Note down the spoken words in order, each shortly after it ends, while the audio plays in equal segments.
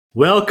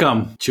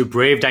Welcome to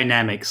Brave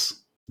Dynamics.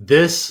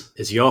 This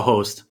is your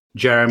host,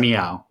 Jeremy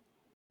Au.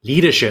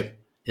 Leadership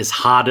is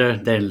harder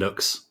than it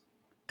looks.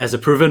 As a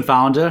proven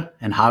founder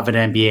and Harvard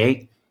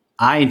MBA,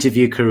 I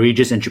interview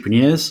courageous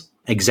entrepreneurs,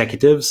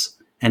 executives,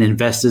 and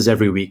investors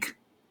every week.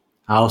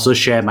 I also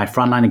share my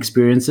frontline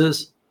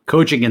experiences,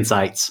 coaching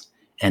insights,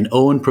 and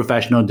own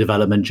professional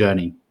development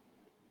journey.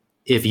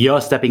 If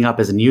you're stepping up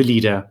as a new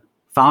leader,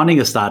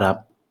 founding a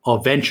startup,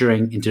 or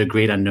venturing into the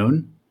great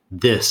unknown,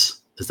 this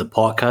is the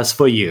podcast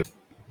for you.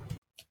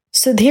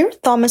 Sudhir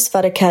Thomas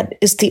Vadaket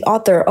is the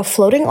author of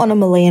Floating on a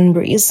Malayan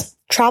Breeze,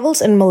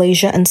 Travels in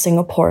Malaysia and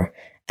Singapore,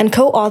 and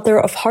co-author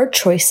of Hard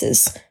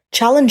Choices,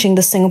 Challenging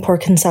the Singapore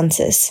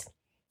Consensus.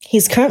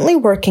 He's currently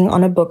working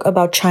on a book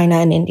about China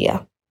and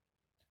India.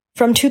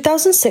 From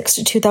 2006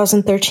 to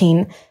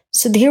 2013,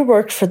 Sudhir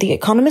worked for The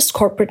Economist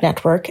Corporate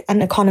Network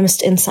and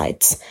Economist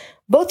Insights,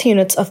 both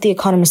units of The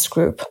Economist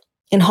Group,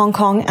 in Hong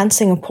Kong and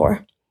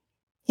Singapore.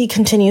 He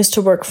continues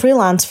to work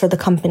freelance for the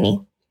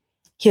company.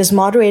 He has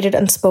moderated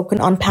and spoken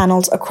on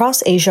panels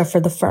across Asia for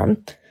the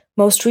firm,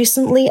 most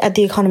recently at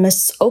The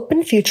Economist's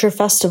Open Future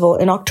Festival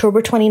in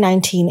October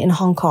 2019 in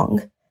Hong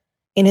Kong.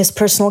 In his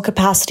personal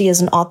capacity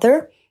as an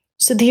author,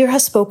 Sudhir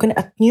has spoken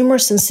at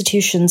numerous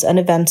institutions and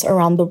events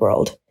around the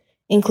world,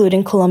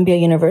 including Columbia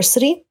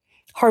University,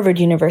 Harvard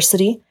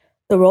University,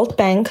 the World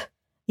Bank,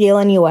 Yale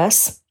and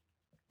US,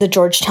 the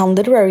Georgetown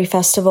Literary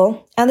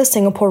Festival, and the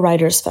Singapore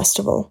Writers'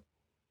 Festival.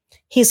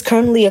 He is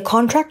currently a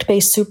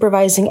contract-based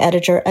supervising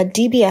editor at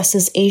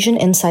DBS's Asian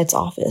Insights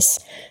office,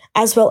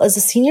 as well as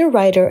a senior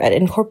writer at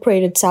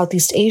Incorporated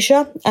Southeast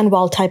Asia and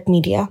Wildtype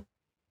Media.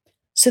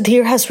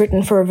 Sudhir has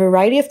written for a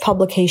variety of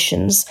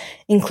publications,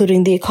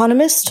 including The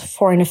Economist,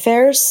 Foreign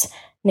Affairs,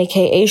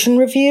 Nikkei Asian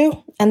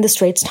Review, and The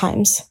Straits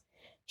Times.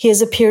 He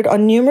has appeared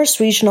on numerous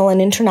regional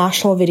and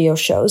international video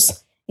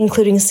shows,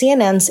 including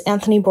CNN's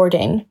Anthony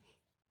Bourdain,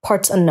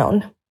 Parts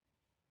Unknown.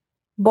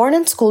 Born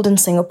and schooled in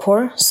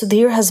Singapore,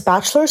 Sudhir has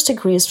bachelor's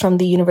degrees from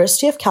the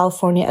University of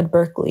California at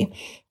Berkeley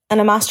and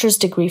a master's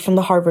degree from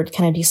the Harvard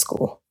Kennedy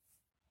School.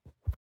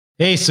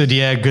 Hey,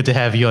 Sudhir, good to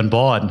have you on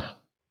board.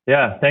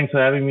 Yeah, thanks for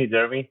having me,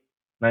 Jeremy.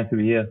 Nice to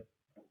be here.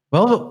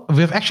 Well,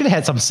 we've actually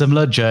had some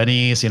similar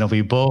journeys.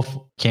 We both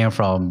came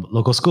from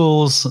local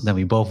schools. Then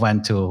we both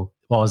went to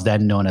what was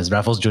then known as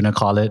Raffles Junior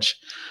College,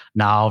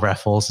 now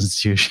Raffles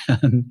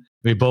Institution.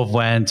 We both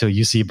went to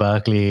UC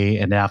Berkeley,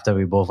 and then after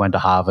we both went to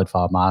Harvard for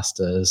our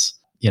masters.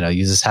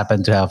 You just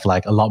happen to have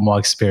like a lot more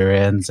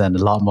experience and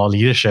a lot more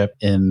leadership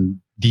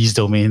in these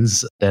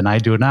domains than I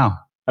do now.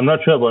 I'm not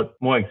sure about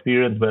more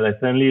experience, but I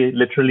certainly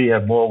literally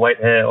have more white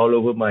hair all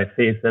over my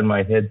face and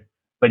my head.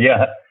 But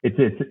yeah, it's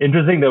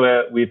interesting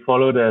that we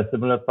followed a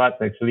similar path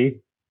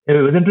actually. It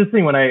was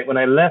interesting when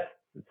I left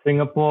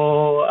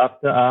Singapore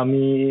after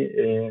Army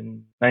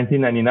in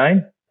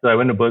 1999. So I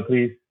went to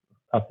Berkeley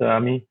after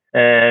Army.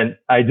 And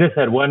I just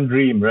had one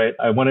dream, right?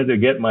 I wanted to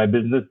get my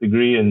business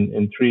degree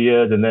in 3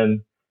 years and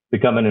then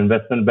become an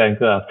investment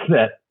banker after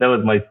that. That was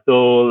my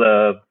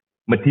sole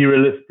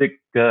materialistic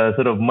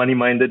sort of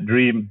money-minded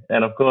dream.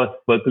 And of course,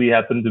 Berkeley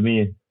happened to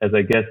me, as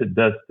I guess it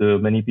does to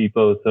many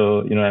people.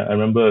 So, I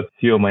remember a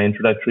few of my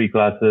introductory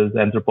classes,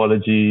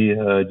 anthropology,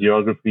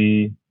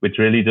 geography, which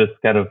really just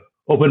kind of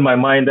opened my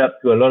mind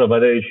up to a lot of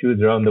other issues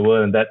around the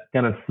world. And that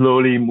kind of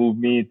slowly moved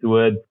me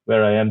towards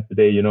where I am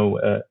today,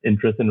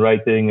 interest in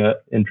writing,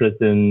 interest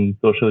in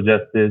social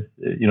justice,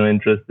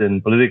 interest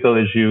in political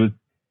issues,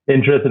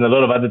 interest in a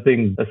lot of other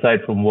things aside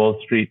from Wall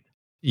Street.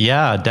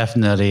 Yeah,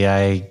 definitely.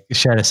 I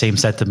share the same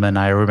sentiment.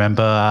 I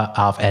remember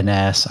out of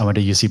NS, I went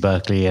to UC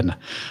Berkeley and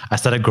I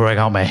started growing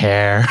out my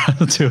hair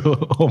to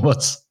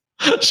almost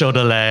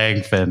shoulder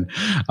length, and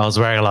I was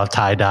wearing a lot of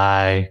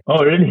tie-dye.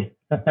 Oh, really?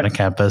 On the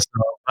campus.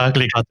 So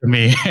Berkeley got to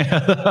me.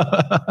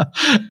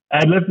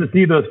 I'd love to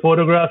see those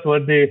photographs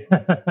one day.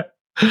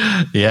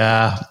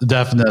 Yeah,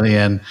 definitely.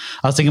 And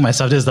I was thinking to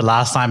myself, this is the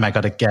last time I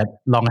got to get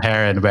long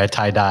hair and wear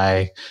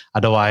tie-dye.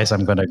 Otherwise,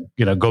 I'm going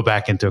to, go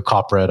back into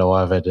corporate or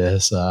whatever it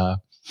is.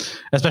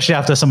 Especially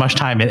after so much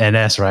time in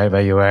NS, right?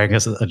 Where you're wearing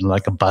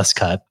like a buzz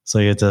cut. So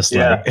you're just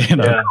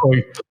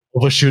going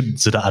overshoot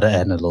to the other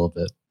end a little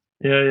bit.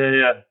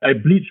 Yeah. I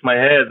bleached my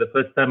hair the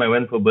first time I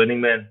went for Burning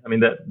Man. I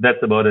mean,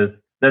 that's about as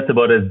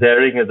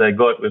daring as I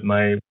got with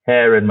my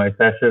hair and my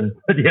fashion.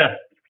 But yeah.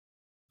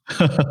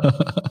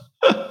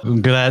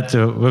 I'm glad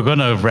we're going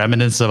to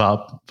reminisce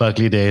about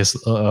Berkeley days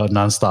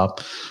nonstop.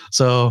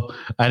 So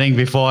I think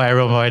before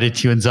everyone already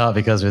tunes up,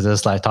 because we're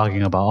just like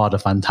talking about all the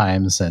fun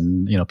times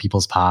and,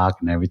 People's Park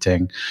and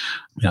everything,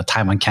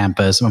 time on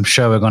campus. I'm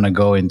sure we're going to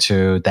go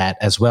into that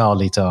as well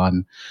later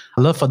on.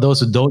 I'd love for those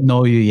who don't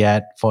know you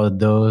yet, for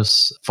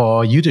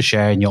you to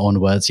share in your own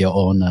words, your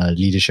own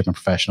leadership and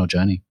professional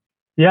journey.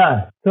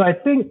 Yeah. So I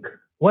think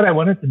what I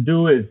wanted to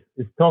do is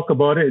talk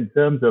about it in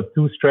terms of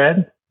two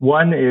strands.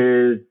 One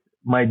is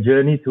my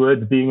journey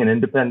towards being an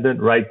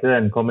independent writer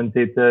and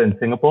commentator in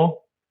Singapore.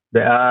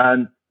 There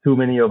aren't too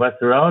many of us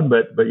around,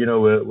 but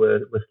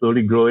we're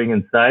slowly growing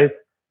in size.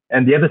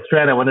 And the other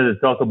strand I wanted to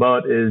talk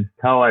about is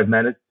how I've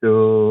managed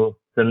to,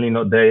 certainly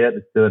not there yet,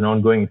 it's still an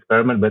ongoing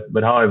experiment,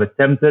 but how I've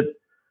attempted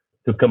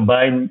to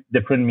combine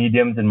different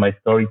mediums in my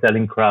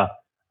storytelling craft.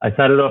 I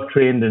started off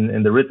trained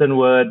in the written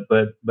word,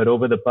 but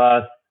over the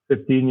past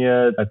 15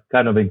 years, I've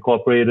kind of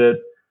incorporated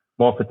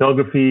more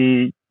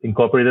photography,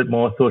 incorporated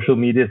more social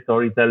media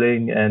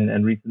storytelling,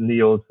 and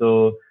recently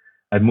also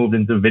I've moved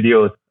into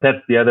videos. That's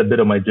the other bit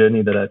of my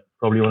journey that I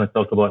probably want to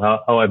talk about,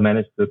 how I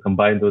managed to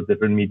combine those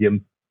different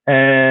mediums.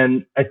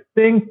 And I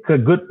think a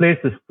good place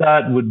to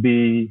start would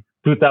be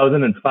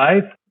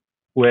 2005,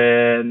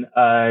 when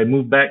I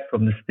moved back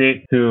from the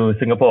States to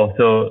Singapore.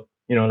 So,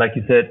 like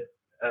you said,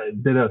 I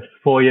did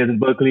 4 years in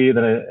Berkeley,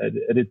 then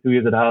I did 2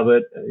 years at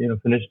Harvard,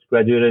 finished,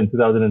 graduated in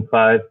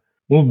 2005,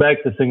 moved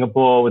back to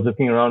Singapore, was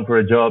looking around for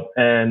a job,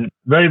 and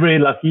very, very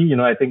lucky.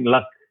 I think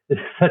luck is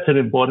such an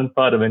important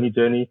part of any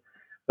journey.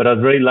 But I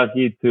was very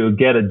lucky to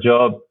get a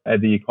job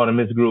at the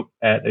Economist Group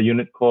at a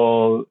unit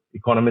called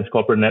Economist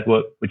Corporate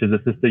Network, which is a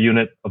sister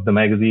unit of the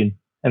magazine.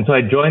 And so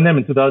I joined them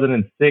in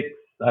 2006.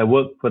 I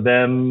worked for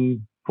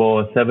them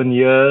for 7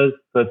 years,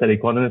 first at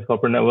Economist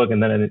Corporate Network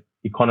and then at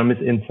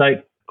Economist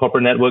Insights.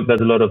 Corporate Network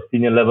does a lot of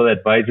senior level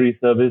advisory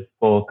service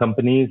for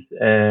companies,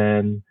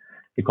 and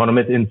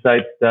Economist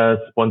Insights does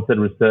sponsored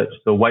research,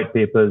 so white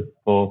papers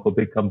for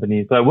big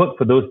companies. So I worked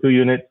for those two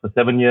units for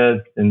 7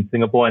 years in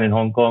Singapore and in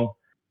Hong Kong.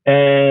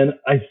 And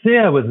I say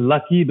I was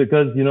lucky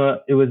because,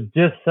 it was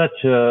just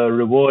such a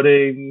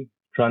rewarding,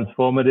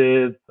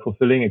 transformative,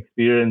 fulfilling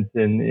experience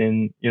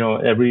in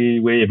every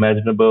way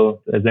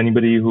imaginable. As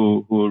anybody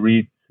who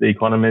reads The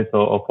Economist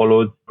or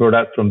follows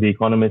products from the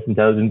Economist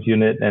Intelligence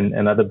Unit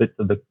and other bits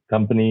of the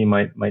company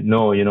might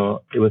know,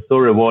 it was so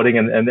rewarding.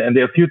 And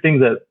there are a few things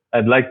that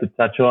I'd like to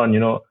touch on,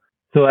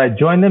 So I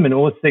joined them in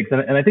 2006.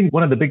 And I think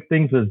one of the big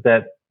things was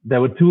that there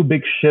were two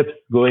big shifts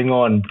going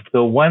on.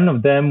 So one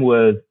of them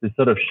was this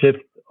sort of shift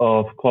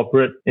of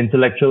corporate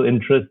intellectual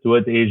interest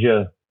towards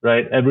Asia,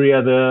 right? Every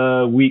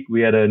other week,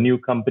 we had a new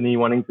company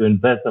wanting to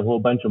invest a whole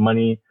bunch of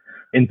money,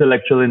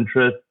 intellectual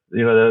interest.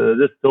 There's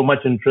just so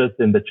much interest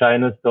in the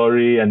China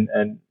story and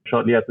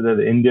shortly after that,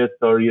 the India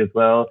story as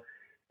well.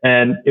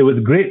 And it was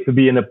great to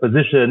be in a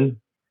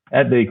position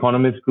at the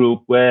Economist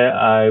Group where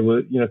I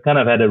was, kind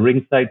of had a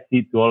ringside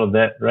seat to all of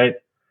that, right?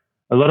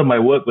 A lot of my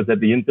work was at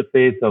the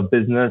interface of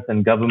business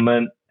and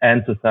government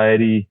and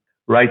society,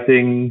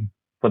 writing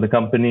for the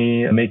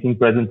company, making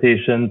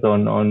presentations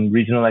on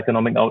regional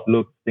economic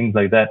outlooks, things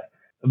like that.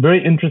 A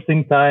very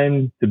interesting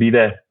time to be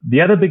there. The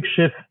other big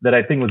shift that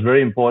I think was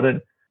very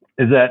important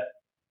is that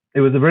it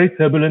was a very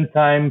turbulent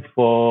time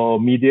for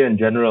media in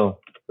general,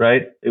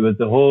 right? It was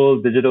the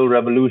whole digital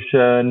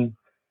revolution.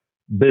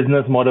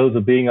 Business models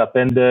were being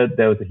upended.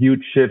 There was a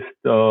huge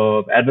shift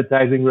of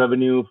advertising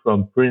revenue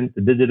from print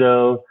to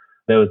digital.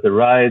 There was the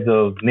rise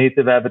of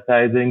native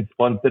advertising,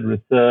 sponsored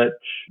research.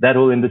 That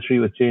whole industry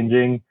was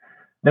changing.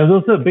 There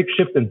was also a big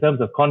shift in terms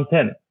of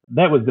content.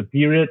 That was the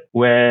period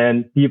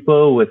when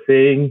people were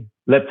saying,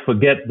 let's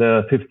forget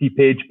the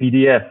 50-page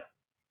PDF.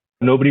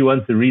 Nobody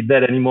wants to read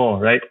that anymore,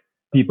 right?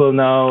 People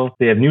now,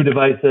 they have new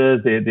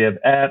devices, they have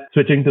apps,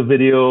 switching to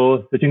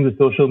video, switching to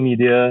social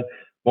media,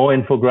 more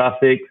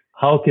infographics.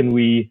 How can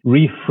we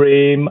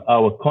reframe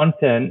our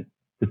content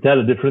to tell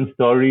a different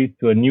story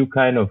to a new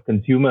kind of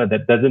consumer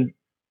that doesn't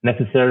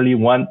necessarily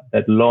want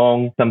that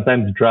long,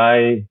 sometimes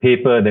dry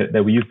paper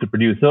that we used to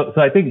produce. So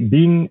I think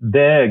being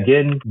there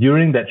again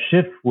during that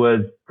shift was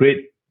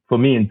great for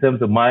me in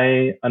terms of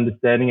my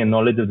understanding and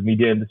knowledge of the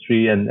media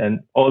industry and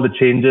all the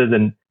changes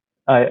and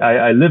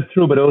I lived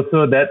through, but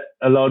also that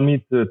allowed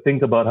me to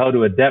think about how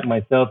to adapt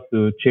myself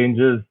to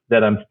changes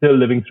that I'm still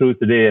living through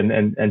today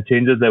and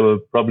changes that will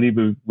probably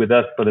be with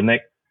us for the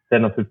next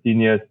 10 or 15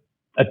 years.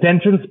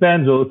 Attention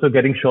spans are also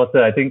getting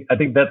shorter. I think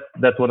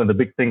that's one of the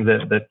big things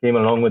that came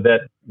along with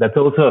that. That's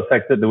also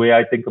affected the way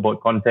I think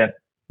about content.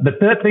 The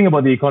third thing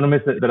about The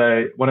Economist that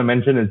I want to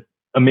mention is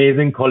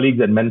amazing colleagues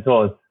and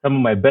mentors. Some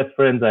of my best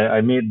friends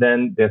I made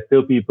then, they're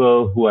still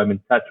people who I'm in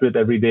touch with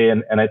every day.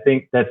 And I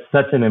think that's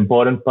such an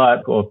important part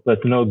of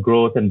personal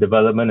growth and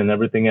development and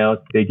everything else.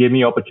 They gave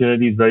me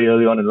opportunities very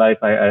early on in life.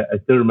 I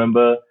still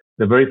remember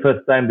the very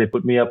first time they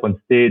put me up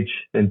on stage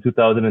in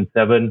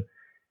 2007.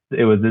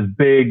 It was this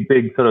big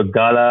sort of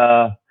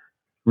gala,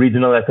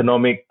 regional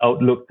economic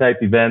outlook type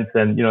events.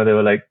 And, there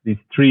were like these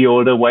three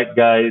older white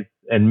guys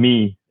and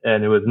me.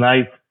 And it was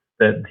nice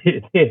that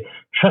they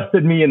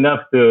trusted me enough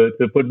to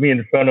put me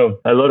in front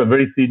of a lot of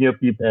very senior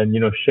people and,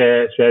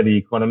 share the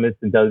Economist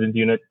Intelligence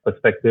Unit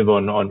perspective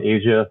on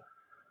Asia.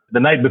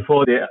 The night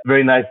before, they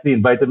very nicely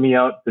invited me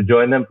out to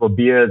join them for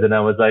beers. And I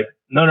was like,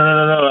 no.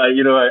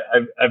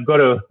 I've got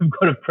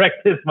to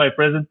practice my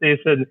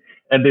presentation.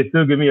 And they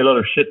still give me a lot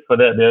of shit for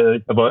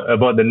that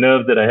about the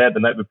nerves that I had the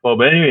night before.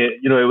 But anyway,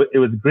 it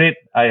was great.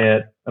 I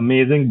had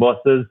amazing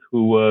bosses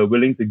who were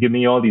willing to give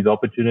me all these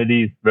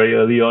opportunities very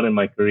early on in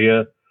my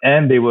career.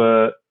 And they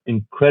were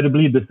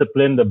incredibly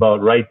disciplined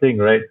about writing,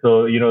 right?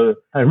 So,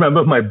 I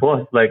remember my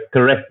boss like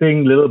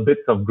correcting little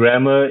bits of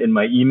grammar in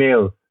my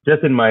emails,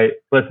 just in my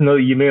personal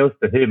emails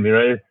to him,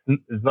 right?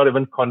 It's not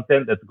even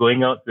content that's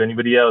going out to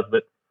anybody else,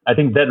 but I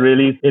think that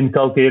really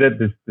inculcated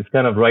this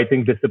kind of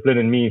writing discipline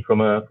in me from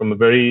a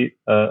very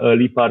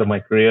early part of my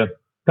career.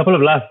 couple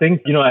of last things.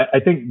 I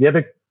think the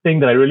other thing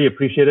that I really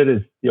appreciated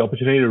is the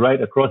opportunity to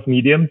write across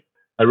mediums.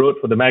 I wrote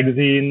for the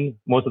magazine.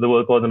 Most of the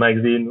world calls the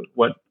magazine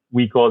what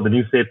we call the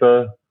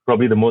newspaper,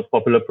 probably the most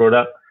popular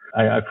product.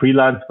 I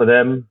freelanced for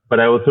them, but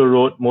I also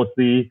wrote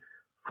mostly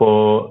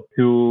for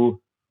two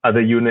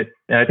other units.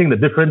 And I think the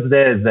difference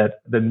there is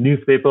that the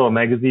newspaper or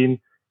magazine,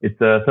 it's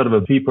a sort of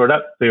a free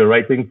product. So you're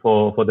writing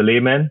for the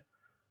layman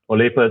or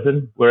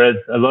layperson, whereas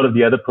a lot of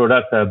the other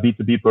products are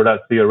B2B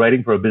products. So you're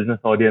writing for a business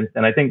audience.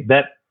 And I think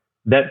that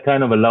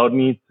kind of allowed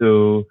me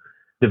to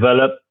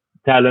develop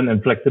talent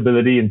and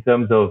flexibility in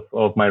terms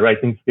of my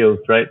writing skills,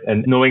 right?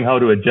 And knowing how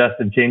to adjust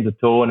and change the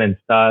tone and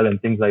style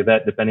and things like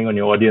that, depending on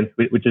your audience,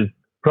 which is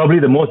probably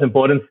the most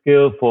important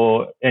skill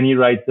for any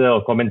writer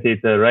or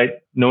commentator, right?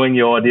 Knowing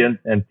your audience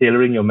and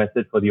tailoring your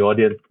message for the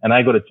audience. And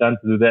I got a chance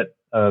to do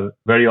that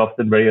very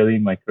often, very early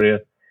in my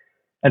career.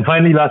 And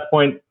finally, last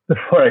point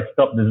before I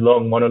stop this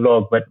long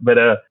monologue, but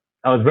I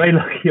was very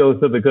lucky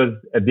also because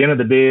at the end of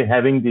the day,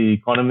 having the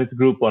Economist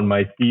Group on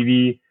my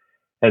CV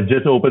has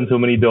just opened so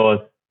many doors.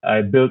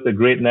 I built a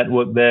great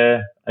network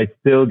there. I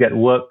still get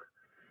work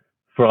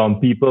from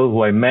people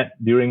who I met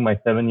during my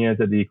 7 years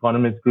at the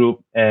Economist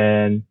Group.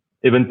 And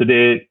even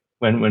today,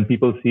 when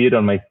people see it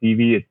on my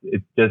CV,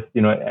 it's just,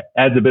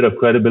 adds a bit of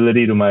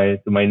credibility to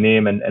my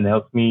name and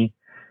helps me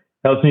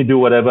do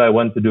whatever I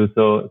want to do.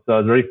 So I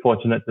was very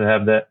fortunate to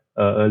have that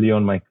early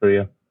on in my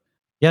career.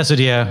 Yeah,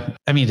 Sudhir,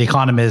 The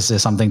Economist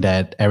is something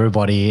that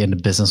everybody in the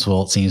business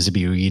world seems to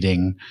be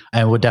reading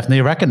and would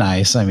definitely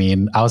recognize. I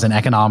was in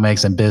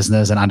economics and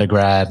business and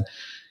undergrad,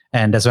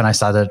 and that's when I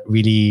started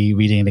really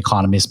reading The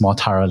Economist more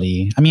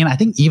thoroughly. I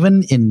think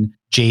even in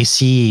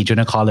JC,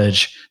 junior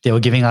college, they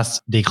were giving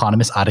us The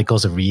Economist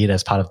articles to read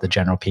as part of the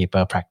general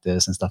paper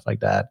practice and stuff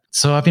like that.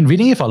 So I've been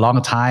reading it for a long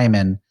time,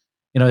 and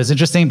it's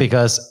interesting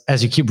because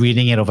as you keep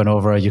reading it over and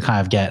over, you kind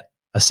of get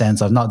a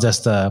sense of not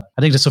just I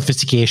think the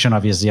sophistication,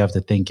 obviously, of the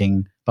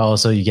thinking, but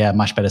also you get a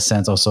much better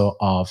sense also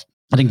of,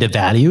 I think, the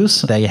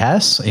values that he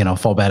has,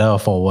 for better or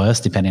for worse,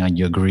 depending on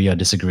you agree or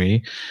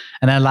disagree.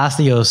 And then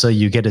lastly, also,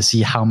 you get to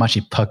see how much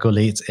it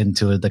percolates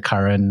into the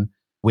current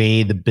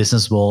way the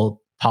business world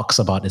talks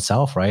about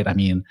itself, right?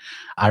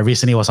 I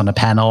recently was on a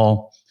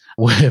panel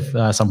with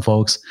some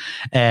folks,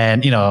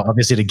 and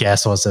obviously the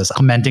guest was just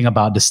commenting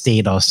about the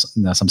state of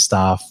some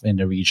stuff in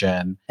the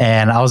region,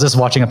 and I was just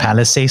watching a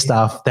panelist say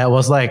stuff that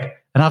was like,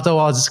 and after a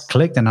while, I just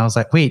clicked, and I was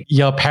like, "Wait,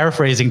 you're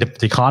paraphrasing the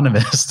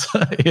Economist,"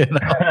 and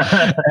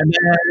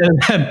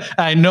then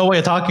I know what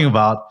you're talking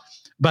about.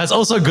 But it's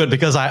also good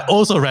because I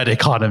also read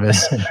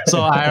Economist, so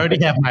I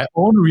already have my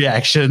own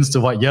reactions to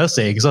what you're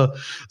saying.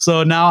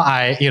 So now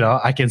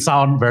I can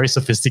sound very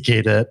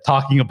sophisticated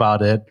talking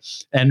about it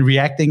and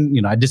reacting.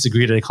 I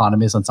disagree with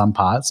Economist on some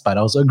parts, but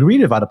I also agree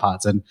with other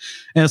parts. And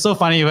it's so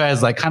funny where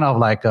it's like kind of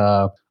like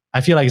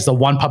I feel like it's the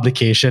one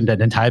publication that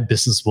the entire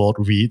business world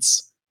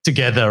reads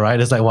together,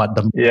 right? It's like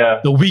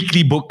the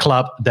weekly book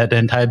club that the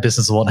entire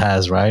business world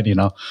has, right?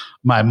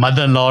 My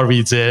mother-in-law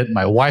reads it,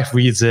 my wife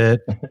reads it,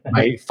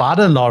 my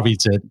father-in-law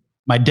reads it,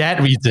 my dad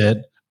reads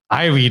it,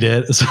 I read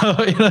it. So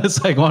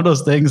it's like one of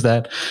those things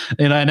that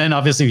and then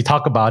obviously we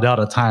talk about it all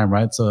the time,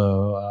 right?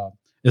 So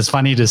it's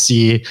funny to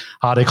see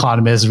how The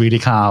Economist really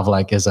kind of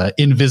like is an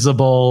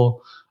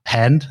invisible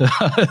hand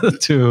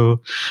to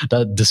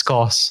the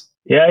discourse.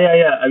 Yeah.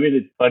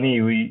 It's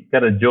funny. We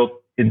got a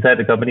joke inside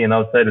the company and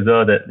outside as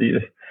well that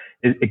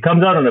it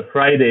comes out on a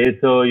Friday,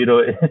 so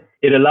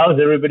it allows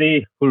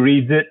everybody who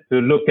reads it to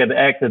look and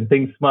act and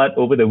think smart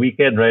over the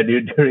weekend, right?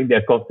 During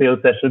their cocktail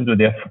sessions with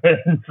their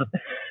friends.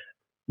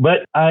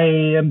 But I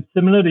am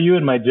similar to you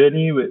in my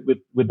journey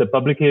with the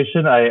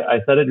publication. I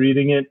started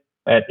reading it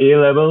at A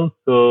level,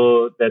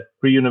 so that's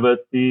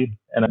pre-university,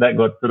 and that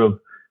got sort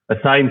of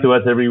assigned to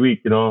us every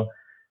week,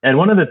 And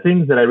one of the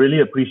things that I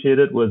really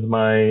appreciated was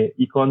my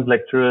econs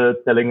lecturer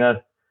telling us,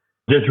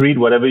 just read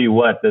whatever you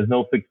want. There's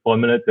no fixed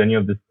formula to any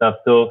of this stuff.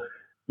 So,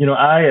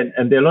 I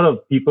and there are a lot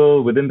of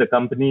people within the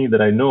company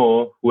that I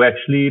know who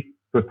actually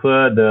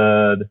prefer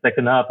the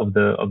second half of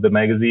the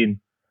magazine.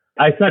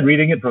 I started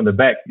reading it from the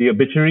back. The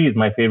obituary is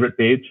my favorite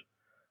page.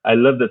 I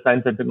love the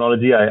science and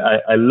technology.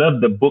 I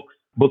love the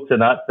books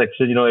and art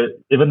section.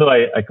 Even though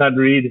I can't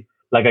read,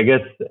 like I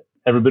guess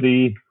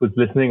everybody who's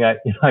listening, I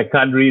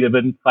can't read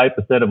even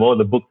 5% of all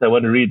the books I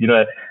want to read.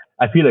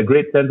 I feel a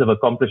great sense of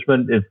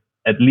accomplishment if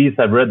at least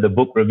I've read the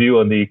book review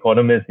on The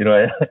Economist.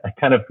 I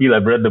kind of feel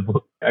I've read the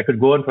book. I could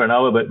go on for an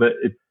hour, but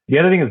the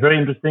other thing that's very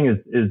interesting is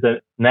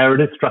the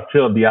narrative structure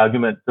of the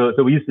argument.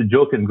 So we used to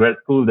joke in grad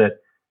school that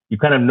you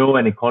kind of know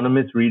an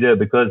Economist reader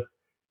because,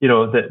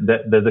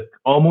 there's a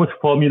almost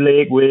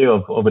formulaic way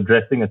of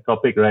addressing a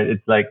topic, right?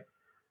 It's like,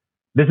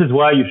 this is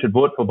why you should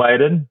vote for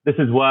Biden. This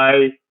is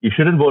why you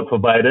shouldn't vote for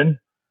Biden.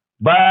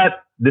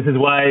 But this is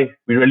why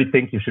we really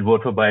think you should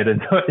vote for Biden.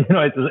 So,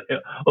 it's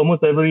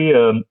almost every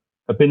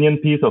opinion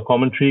piece or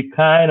commentary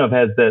kind of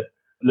has that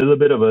little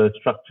bit of a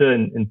structure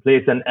in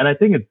place. And I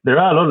think there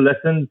are a lot of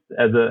lessons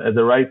as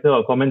a writer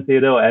or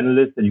commentator or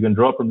analyst that you can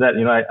draw from that.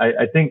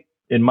 I think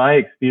in my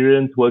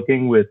experience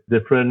working with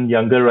different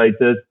younger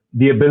writers,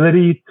 the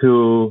ability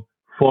to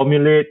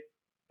formulate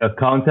a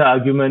counter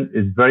argument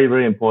is very,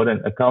 very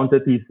important. A counter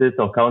thesis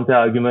or counter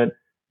argument.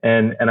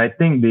 And I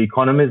think The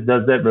Economist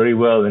does that very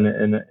well in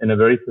a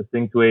very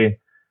succinct way.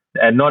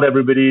 And not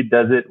everybody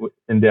does it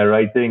in their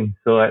writing.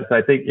 So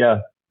I think,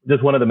 yeah,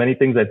 just one of the many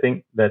things I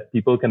think that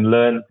people can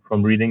learn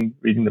from reading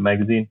the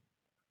magazine.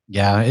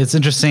 Yeah, it's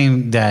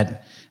interesting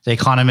that The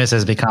Economist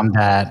has become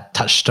that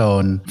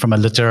touchstone from a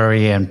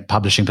literary and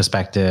publishing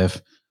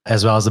perspective,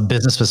 as well as a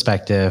business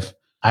perspective.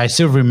 I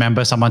still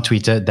remember someone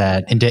tweeted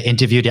that in their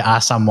interview, they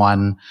asked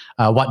someone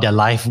what their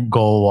life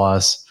goal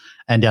was.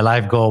 And their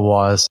life goal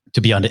was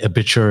to be on the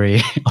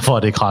obituary for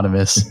The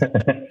Economist.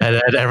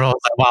 And everyone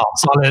was like, wow,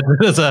 solid.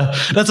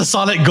 That's a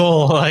solid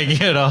goal. Like,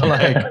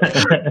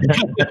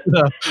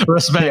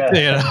 respect,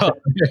 And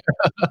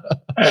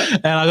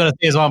I'm going to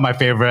say it's one of my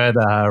favorite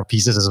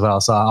pieces as well.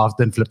 So I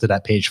often flip to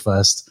that page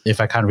first if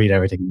I can't read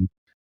everything.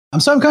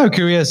 So I'm kind of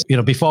curious,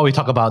 before we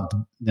talk about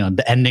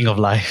the ending of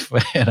life,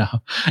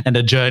 and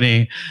the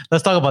journey,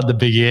 let's talk about the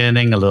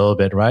beginning a little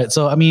bit, right?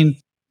 So, I mean,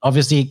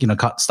 obviously,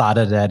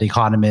 started at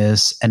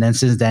Economist, and then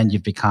since then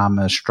you've become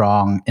a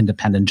strong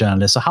independent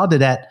journalist. So how did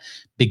that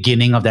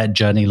beginning of that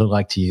journey look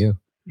like to you?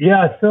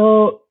 Yeah,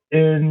 so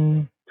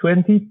in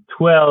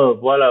 2012,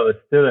 while I was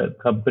still at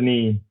the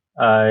company,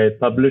 I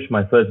published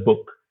my first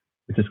book,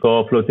 which is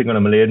called Floating on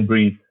a Malayan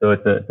Breeze. So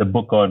it's a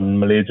book on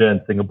Malaysia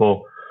and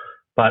Singapore,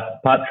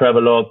 part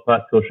travelogue,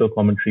 part social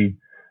commentary.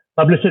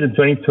 Published it in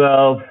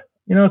 2012,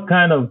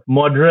 kind of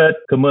moderate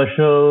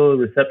commercial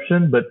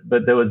reception, but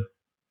there was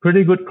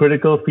pretty good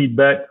critical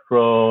feedback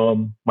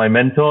from my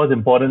mentors,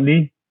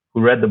 importantly,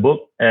 who read the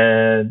book,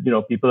 and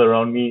people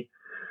around me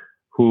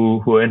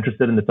who are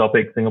interested in the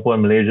topic, Singapore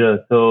and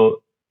Malaysia.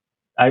 So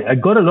I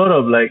got a lot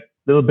of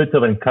little bits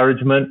of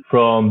encouragement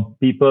from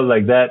people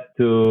like that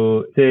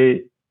to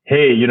say,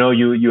 hey, you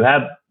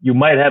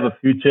might have a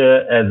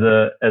future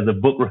as a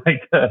book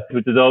writer,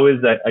 which is always,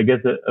 I guess,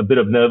 a bit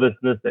of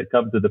nervousness that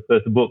comes with the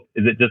first book.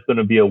 Is it just going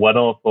to be a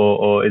one-off,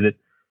 or is it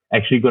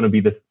actually going to be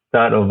the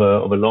start of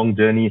a long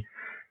journey?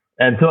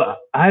 And so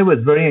I was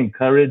very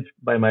encouraged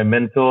by my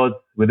mentors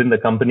within the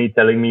company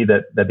telling me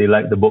that they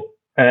liked the book.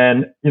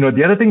 And,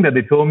 the other thing that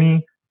they told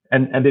me,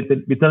 and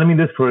they've been telling me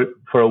this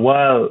for a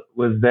while,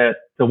 was that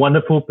it's a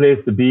wonderful place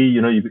to be.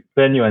 You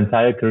spend your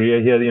entire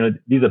career here.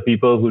 These are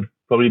people who've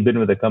probably been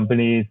with the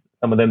company,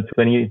 some of them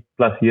 20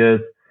 plus years.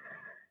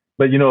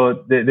 But,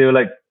 they were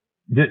like,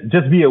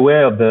 just be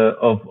aware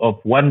of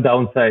one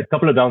downside, a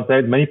couple of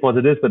downsides, many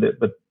positives,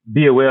 but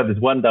be aware of this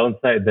one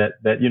downside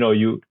that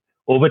you,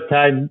 over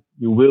time,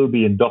 you will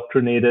be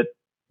indoctrinated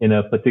in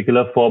a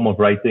particular form of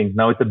writing.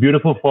 Now, it's a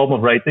beautiful form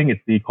of writing.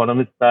 It's the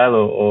Economist style,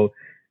 or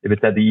if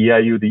it's at the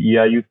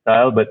EIU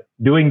style. But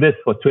doing this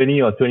for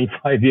 20 or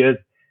 25 years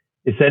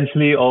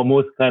essentially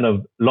almost kind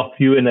of locks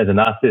you in as an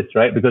artist,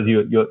 right? Because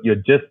you're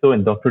just so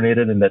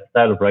indoctrinated in that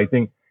style of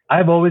writing.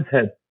 I've always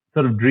had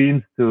sort of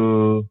dreams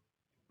to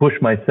push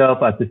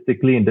myself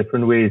artistically in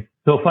different ways.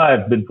 So far,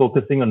 I've been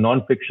focusing on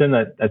nonfiction.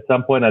 At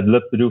some point, I'd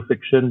love to do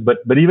fiction, but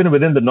even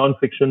within the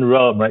nonfiction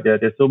realm, right?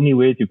 There's so many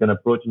ways you can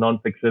approach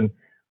nonfiction,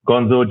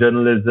 gonzo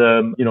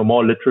journalism,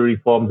 more literary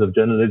forms of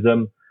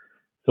journalism,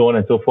 so on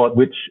and so forth,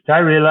 which I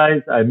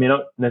realized I may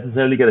not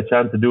necessarily get a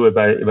chance to do if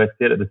I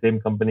stayed at the same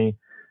company.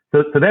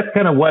 So that's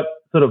kind of what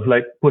sort of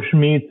pushed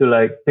me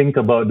to think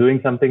about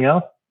doing something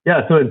else.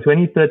 Yeah. So in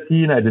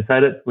 2013, I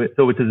decided, which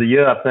is a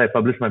year after I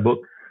published my book,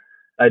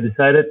 I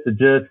decided to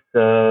just,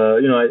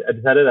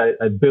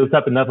 I built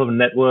up enough of a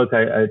network.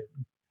 I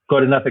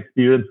got enough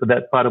experience for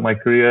that part of my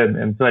career.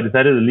 And so I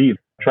decided to leave,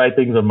 try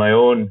things on my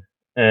own.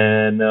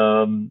 And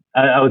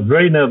I was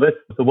very nervous.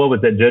 So what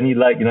was that journey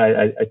like?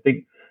 I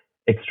think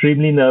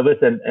extremely nervous.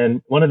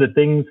 And one of the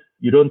things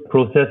you don't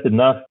process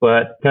enough,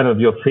 but kind of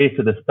you're faced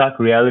with the stark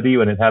reality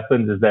when it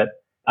happens, is that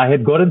I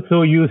had gotten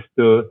so used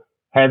to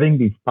having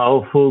these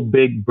powerful,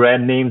 big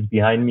brand names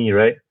behind me,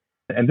 right?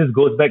 And this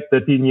goes back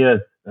 13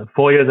 years.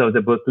 4 years I was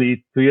at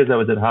Berkeley, 2 years I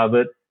was at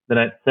Harvard,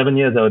 then 7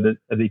 years I was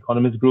at the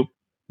Economist Group.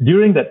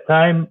 During that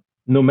time,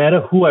 no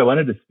matter who I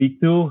wanted to speak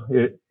to,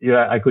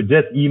 I could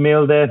just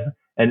email them.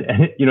 And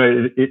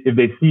if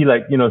they see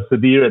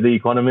Sudhir at the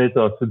Economist,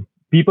 or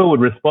people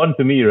would respond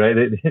to me, right?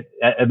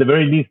 At the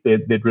very least,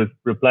 they'd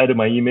reply to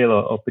my email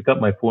or pick up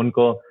my phone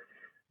call.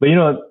 But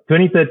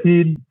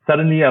 2013,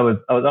 suddenly I was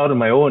out on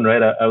my own,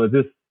 right? I was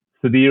just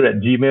Sudhir at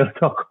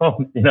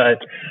gmail.com.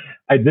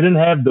 I didn't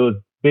have those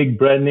big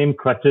brand name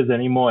crutches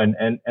anymore.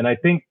 And I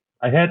think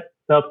I had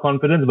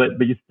self-confidence,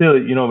 but you still,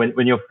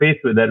 when you're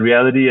faced with that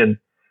reality, and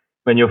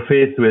when you're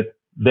faced with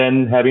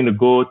then having to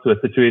go to a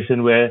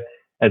situation where,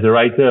 as a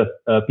writer,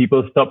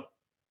 people stop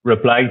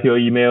replying to your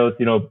emails,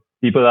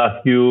 people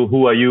ask you,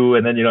 who are you?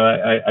 And then,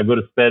 I go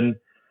to spend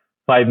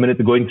 5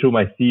 minutes going through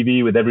my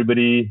CV with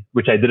everybody,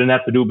 which I didn't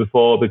have to do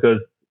before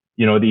because,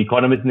 the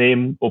Economist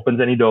name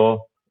opens any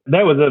door.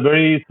 That was a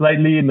very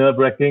slightly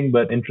nerve-wracking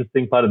but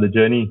interesting part of the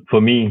journey for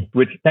me,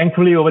 which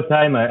thankfully over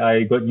time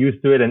I got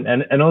used to it.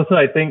 And also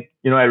I think,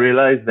 I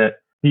realized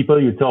that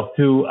people you talk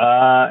to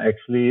are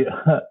actually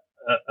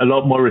a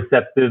lot more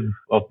receptive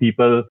of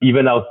people,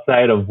 even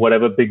outside of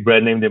whatever big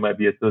brand name they might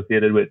be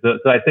associated with.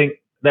 So I think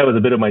that was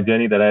a bit of my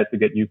journey that I had to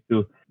get used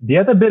to. The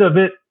other bit of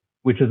it,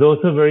 which was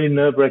also very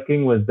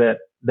nerve-wracking, was that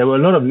there were a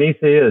lot of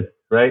naysayers,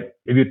 right?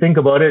 If you think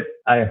about it,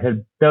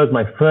 that was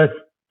my first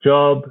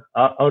job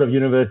out of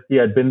university.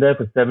 I'd been there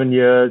for 7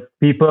 years.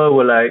 People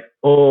were like,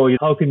 oh,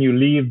 how can you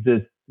leave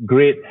this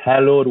great,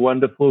 hallowed,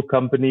 wonderful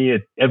company?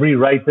 Every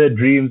writer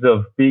dreams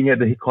of being at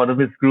the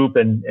Economist Group,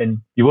 and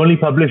you've only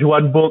published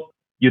one book.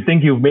 You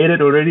think you've made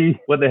it already?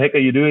 What the heck are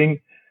you doing?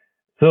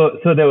 So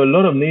there were a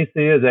lot of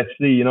naysayers,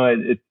 actually.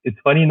 It's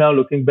funny now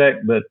looking back,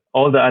 but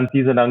all the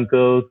aunties and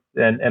uncles,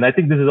 and I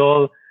think this is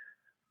all,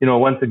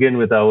 once again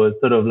with our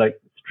sort of like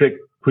strict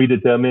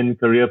predetermined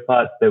career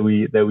paths that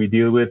we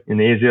deal with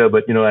in Asia.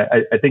 But,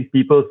 I think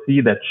people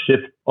see that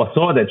shift, or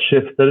saw that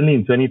shift certainly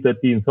in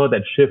 2013, saw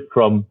that shift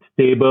from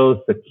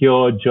stable,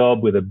 secure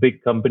job with a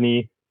big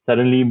company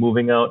suddenly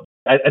moving out.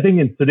 I think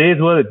in today's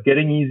world, it's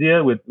getting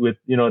easier with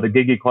the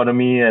gig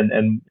economy,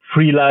 and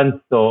freelance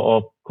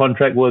or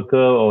contract worker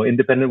or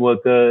independent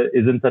worker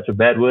isn't such a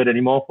bad word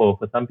anymore for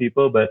some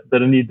people, but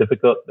certainly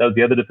difficult. That was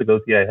the other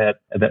difficulty I had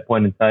at that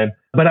point in time.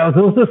 But I was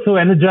also so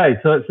energized.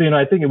 So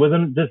I think it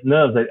wasn't just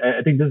nerves.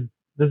 I think this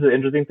is an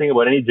interesting thing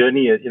about any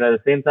journey. At the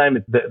same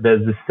time,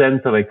 there's this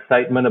sense of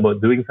excitement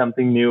about doing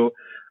something new,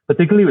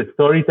 particularly with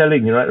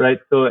storytelling, right?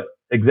 So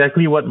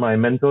exactly what my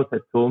mentors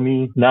had told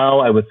me. Now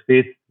I was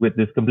faced with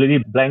this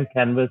completely blank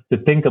canvas to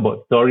think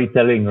about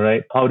storytelling,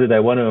 right? How did I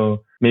want to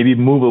maybe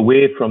move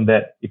away from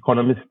that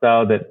economist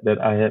style that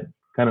I had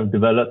kind of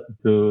developed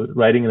to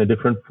writing in a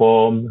different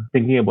form,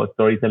 thinking about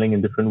storytelling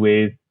in different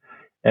ways.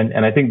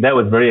 And I think that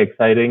was very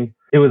exciting.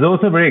 It was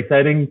also very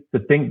exciting to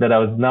think that I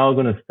was now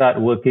going to start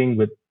working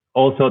with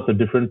all sorts of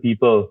different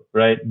people,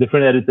 right?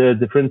 Different editors,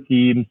 different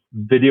teams,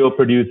 video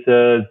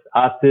producers,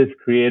 artists,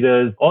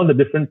 creators, all the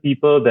different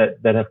people that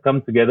have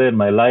come together in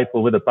my life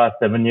over the past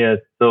 7 years.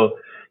 So,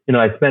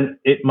 I spent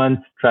 8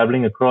 months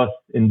traveling across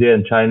India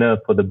and China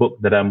for the book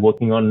that I'm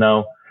working on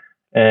now.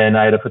 And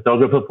I had a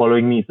photographer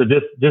following me. So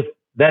just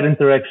that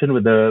interaction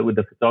with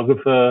the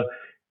photographer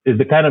is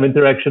the kind of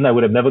interaction I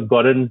would have never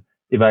gotten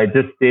if I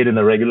just stayed in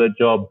a regular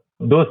job.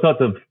 Those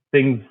sorts of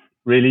things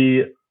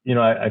really,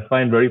 I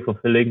find very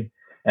fulfilling,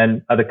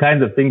 and are the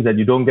kinds of things that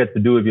you don't get to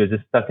do if you're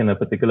just stuck in a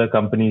particular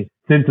company.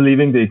 Since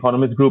leaving the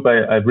Economist Group,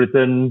 I've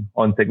written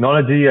on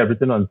technology, I've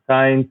written on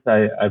science,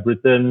 I've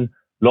written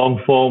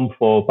long form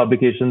for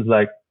publications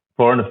like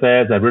Foreign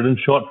Affairs, I've written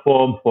short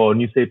form for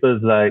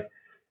newspapers like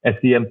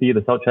SCMP,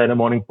 the South China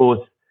Morning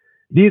Post.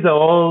 These are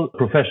all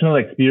professional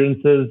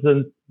experiences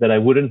that I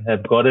wouldn't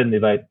have gotten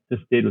if I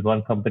just stayed with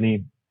one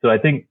company. So I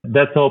think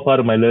that's all part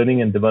of my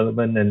learning and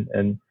development,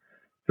 and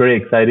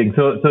very exciting.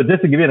 So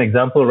just to give you an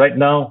example, right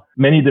now,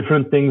 many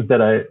different things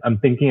that I'm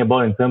thinking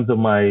about in terms of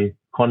my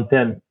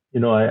content.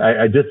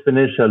 I just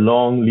finished a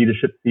long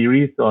leadership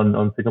series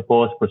on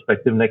Singapore's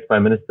prospective next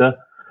Prime Minister.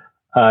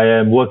 I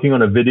am working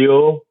on a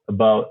video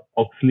about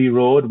Oxley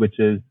Road, which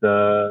is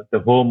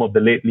the home of the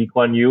late Lee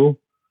Kuan Yew.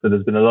 So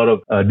there's been a lot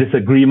of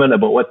disagreement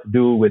about what to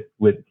do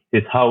with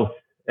his house.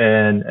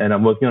 And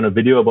I'm working on a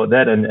video about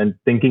that and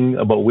thinking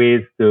about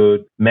ways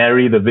to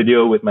marry the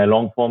video with my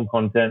long form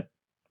content.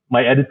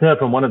 My editor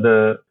from one of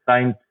the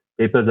science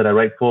papers that I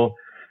write for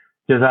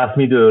just asked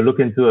me to look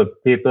into a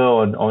paper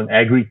on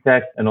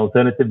agri-tech and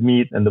alternative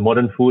meat and the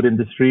modern food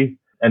industry.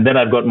 And then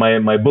I've got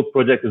my book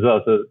project as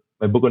well. So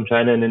my book on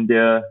China and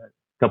India, a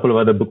couple of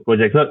other book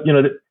projects. So,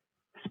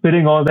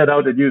 spitting all that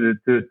out at you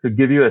to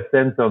give you a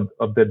sense of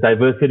the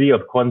diversity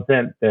of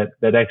content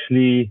that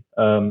actually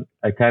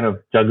I kind of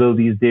juggle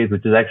these days,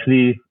 which is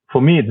actually,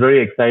 for me, it's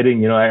very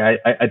exciting.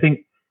 I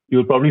think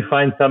you'll probably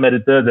find some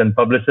editors and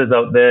publishers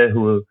out there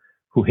who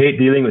hate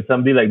dealing with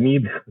somebody like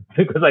me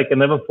because I can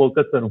never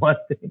focus on one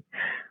thing.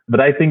 But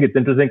I think it's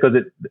interesting because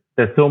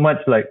there's so much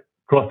like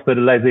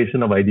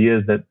cross-fertilization of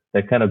ideas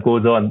that kind of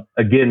goes on,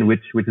 again,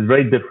 which is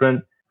very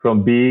different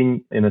from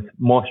being in a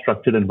more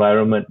structured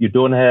environment. You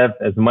don't have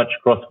as much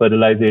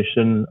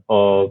cross-fertilization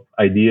of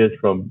ideas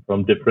from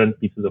different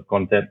pieces of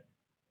content.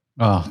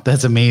 Oh,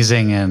 that's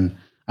amazing. And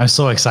I'm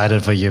so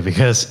excited for you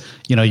because,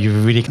 you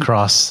really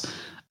crossed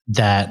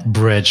that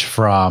bridge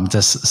from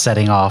just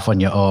setting off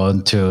on your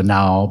own to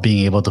now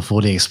being able to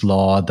fully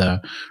explore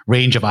the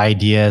range of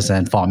ideas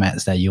and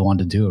formats that you want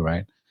to do,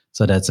 right?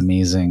 So that's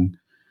amazing.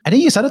 I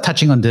think you started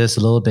touching on this a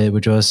little bit,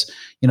 which was,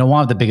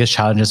 one of the biggest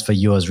challenges for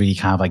you was really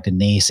kind of like the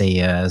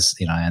naysayers,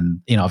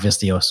 and,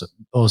 obviously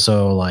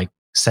also like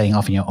setting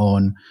off on your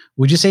own.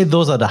 Would you say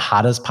those are the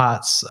hardest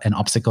parts and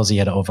obstacles you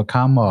had to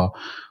overcome, or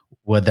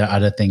were there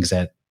other things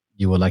that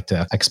you would like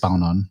to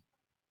expound on?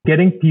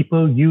 Getting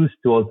people used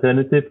to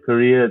alternative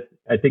careers,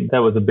 I think that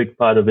was a big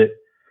part of it.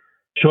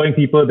 Showing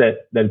people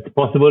that it's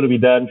possible to be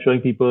done,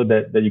 showing people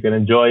that you can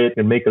enjoy it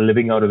and make a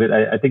living out of it.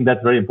 I think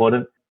that's very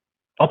important.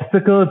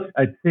 Obstacles,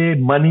 I'd say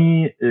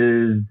money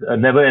is a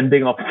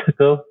never-ending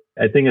obstacle.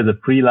 I think as a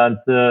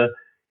freelancer,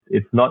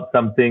 it's not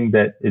something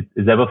that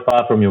is ever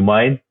far from your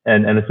mind.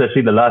 And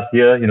especially the last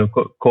year,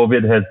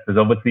 COVID has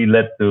obviously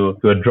led to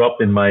a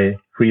drop in my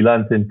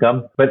freelance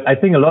income. But I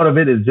think a lot of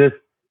it is just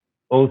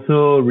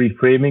also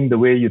reframing the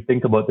way you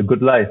think about the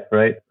good life,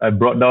 right? I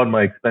brought down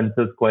my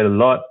expenses quite a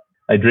lot.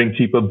 I drink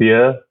cheaper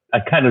beer. I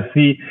kind of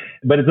see,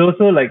 but it's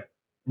also like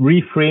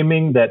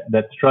reframing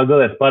that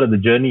struggle as part of the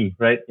journey,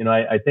 right?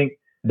 I think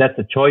that's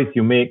a choice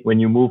you make when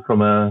you move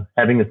from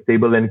having a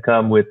stable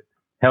income with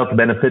health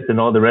benefits and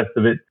all the rest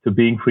of it to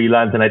being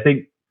freelance. And I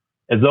think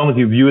as long as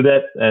you view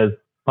that as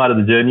part of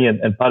the journey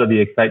and part of the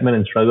excitement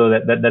and struggle,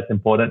 that's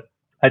important.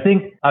 I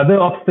think other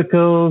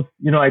obstacles,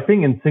 I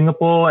think in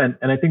Singapore, and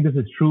I think this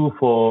is true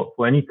for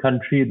any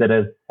country that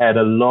has had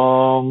a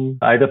long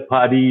either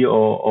party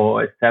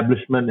or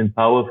establishment in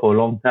power for a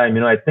long time,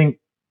 I think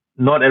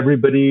not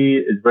everybody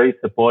is very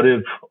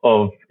supportive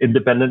of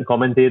independent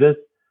commentators.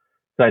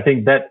 So I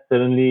think that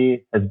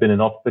certainly has been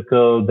an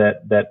obstacle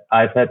that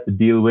I've had to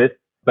deal with.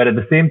 But at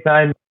the same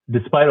time,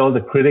 despite all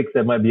the critics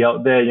that might be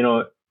out there,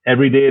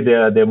 every day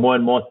there are more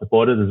and more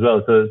supporters as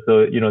well. So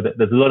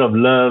there's a lot of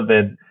love,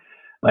 and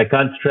I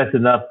can't stress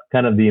enough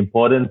kind of the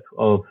importance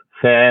of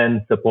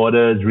fans,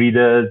 supporters,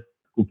 readers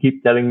who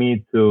keep telling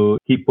me to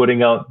keep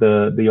putting out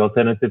the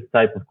alternative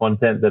type of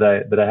content that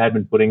I have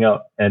been putting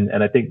out. And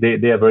I think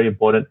they are very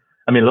important.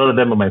 I mean, a lot of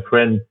them are my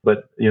friends,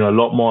 but, a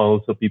lot more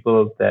also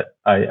people that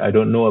I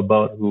don't know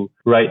about who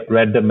write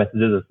random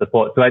messages of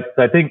support. So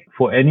I think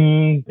for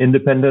any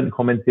independent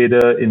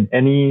commentator in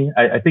any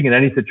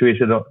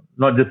situation,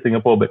 not just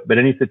Singapore, but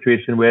any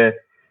situation where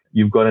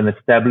you've got an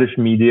established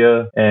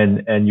media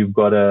and you've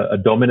got a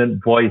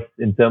dominant voice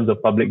in terms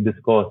of public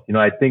discourse,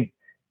 I think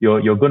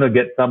you're going to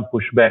get some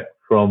pushback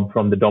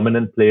from the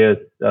dominant players,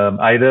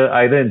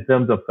 either in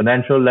terms of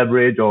financial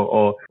leverage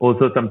or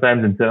also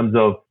sometimes in terms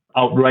of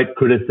outright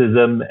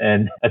criticism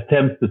and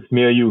attempts to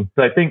smear you.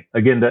 So I think,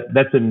 again,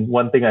 that's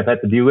one thing I've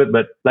had to deal with.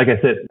 But like I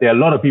said, there are a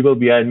lot of people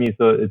behind me,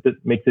 so it just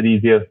makes it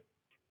easier.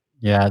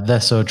 Yeah,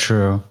 that's so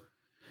true.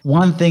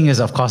 One thing is,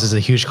 of course, is a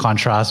huge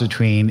contrast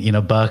between,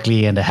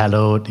 Berkeley and the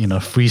Hello,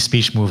 free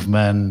speech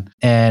movement.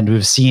 And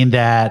we've seen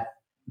that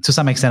to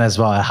some extent as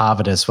well at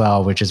Harvard as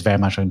well, which is very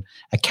much an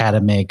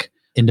academic,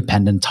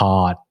 independent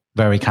thought,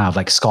 very kind of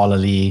like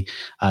scholarly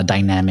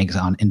dynamics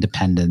on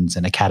independence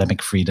and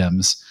academic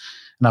freedoms.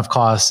 And of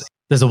course,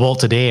 there's a world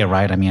today,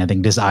 right? I mean, I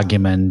think this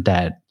argument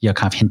that you're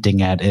kind of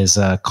hinting at is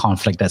a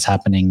conflict that's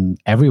happening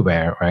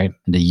everywhere, right?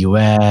 In the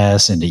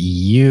US, in the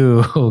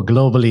EU,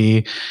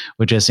 globally,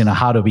 which is,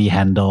 how do we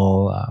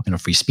handle,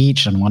 free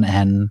speech on one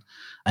hand,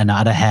 and on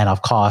the other hand,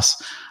 of course,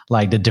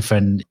 like the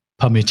different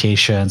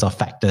permutations or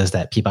factors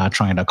that people are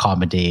trying to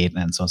accommodate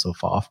and so on and so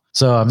forth.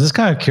 So I'm just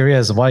kind of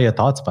curious, what are your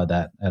thoughts about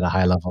that at a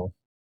high level?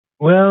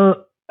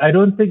 Well, I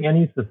don't think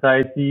any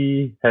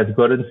society has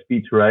gotten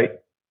speech right.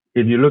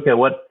 If you look at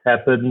what's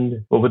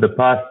happened over the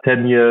past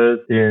 10 years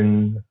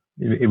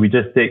if we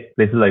just take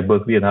places like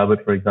Berkeley and Harvard,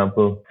 for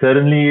example,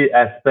 certainly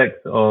aspects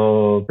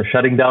of the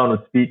shutting down of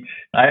speech.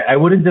 I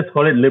wouldn't just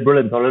call it liberal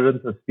intolerance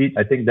of speech.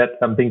 I think that's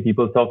something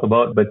people talk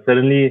about, but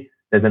certainly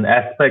there's an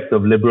aspect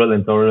of liberal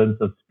intolerance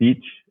of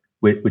speech,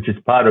 which is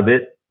part of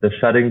it. The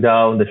shutting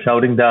down, the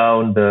shouting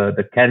down,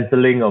 the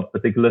canceling of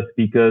particular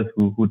speakers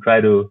who try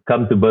to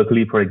come to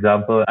Berkeley, for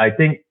example. I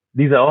think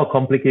these are all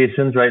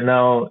complications right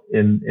now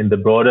in the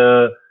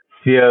broader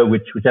sphere,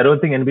 which I don't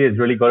think anybody has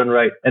really gotten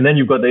right. And then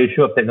you've got the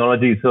issue of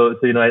technology. So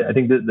I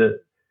think the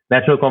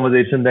natural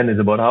conversation then is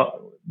about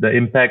how the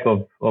impact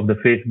of the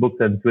Facebooks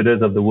and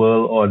Twitters of the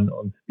world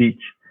on speech.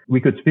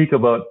 We could speak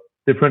about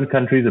different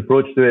countries'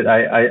 approach to it.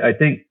 I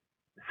think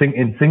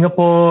in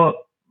Singapore,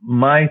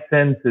 my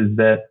sense is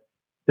that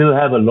still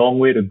have a long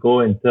way to go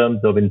in terms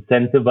of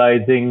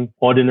incentivizing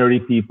ordinary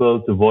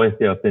people to voice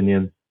their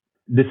opinions.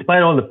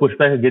 Despite all the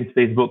pushback against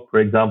Facebook, for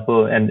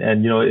example, and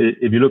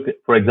if you look at,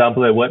 for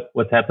example, at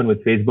what's happened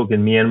with Facebook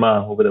in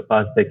Myanmar over the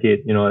past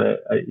decade,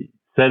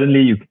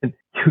 suddenly you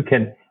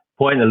can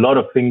point a lot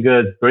of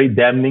fingers, very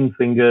damning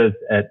fingers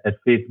at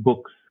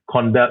Facebook's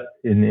conduct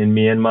in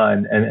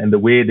Myanmar and the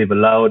way they've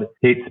allowed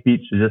hate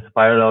speech to just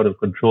spiral out of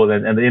control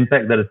and the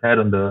impact that it's had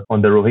on the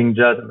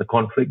Rohingyas and the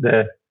conflict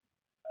there.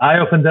 I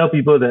often tell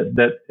people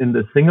that in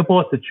the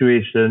Singapore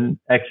situation,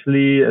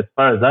 actually, as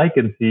far as I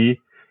can see,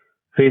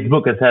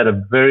 Facebook has had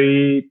a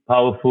very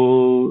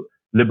powerful,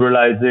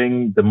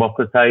 liberalizing,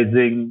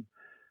 democratizing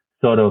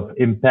sort of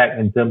impact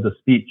in terms of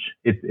speech.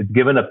 It's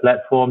given a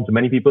platform to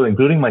many people,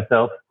 including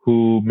myself,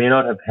 who may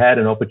not have had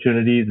an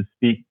opportunity to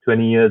speak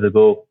 20 years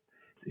ago.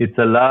 It's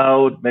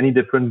allowed many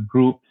different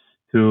groups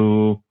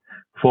to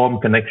form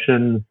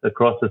connections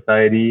across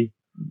society,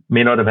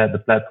 may not have had the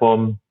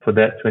platform for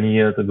that 20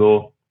 years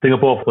ago.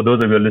 Singapore, for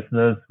those of your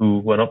listeners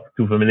who are not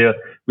too familiar,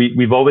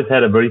 we've always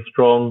had a very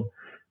strong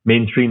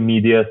mainstream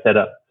media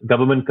setup.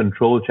 Government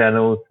control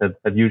channels have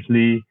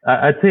usually,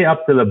 I'd say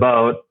up till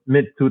about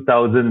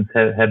mid-2000s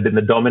have been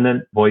the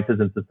dominant voices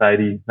in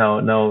society.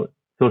 Now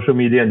social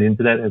media and the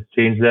internet has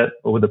changed that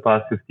over the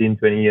past 15,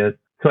 20 years.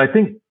 So I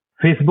think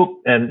Facebook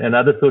and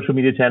other social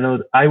media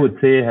channels, I would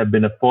say, have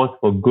been a force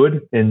for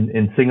good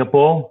in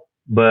Singapore,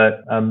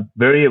 but I'm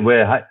very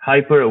aware,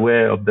 hyper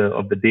aware of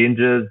the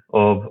dangers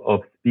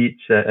of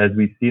speech as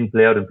we've seen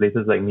play out in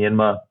places like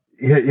Myanmar.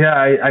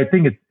 Yeah, I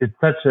think it's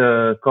such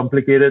a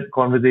complicated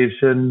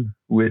conversation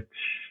which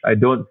I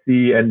don't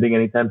see ending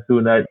anytime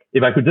soon.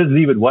 If I could just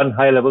leave with one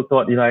high level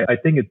thought, I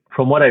think it's,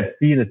 from what I've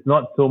seen, it's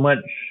not so much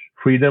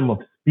freedom of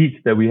speech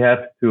that we have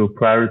to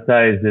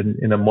prioritize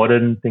in a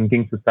modern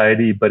thinking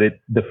society, but it's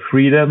the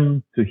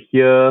freedom to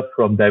hear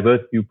from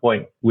diverse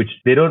viewpoints, which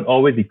they don't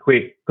always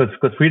equate. Because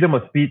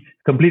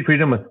complete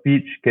freedom of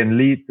speech can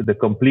lead to the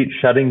complete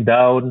shutting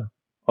down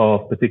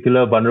of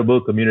particular vulnerable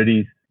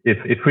communities.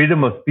 If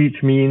freedom of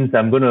speech means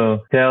I'm going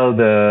to tell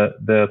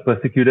the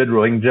persecuted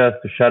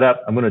Rohingyas to shut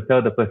up, I'm going to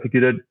tell the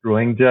persecuted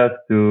Rohingyas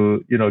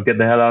to, get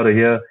the hell out of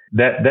here,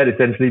 that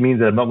essentially means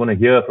that I'm not going to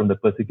hear from the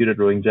persecuted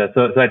Rohingyas.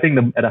 So I think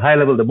at a high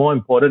level, the more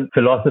important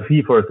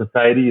philosophy for a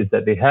society is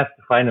that they have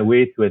to find a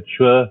way to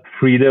ensure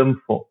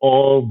freedom for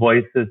all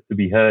voices to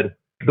be heard.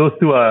 Those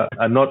two are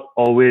not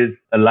always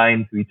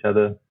aligned to each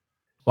other.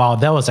 Wow,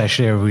 that was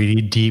actually a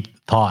really deep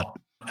thought.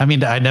 I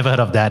mean, I never heard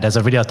of that. That's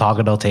a really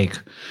orthogonal take,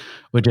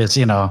 which is,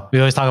 we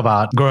always talk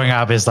about growing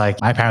up is like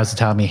my parents would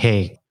tell me,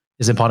 hey,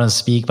 it's important to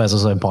speak, but it's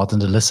also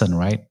important to listen,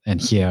 right? And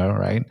hear,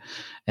 right?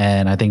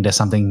 And I think there's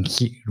something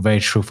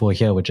very truthful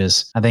here, which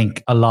is I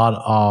think a lot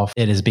of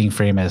it is being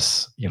framed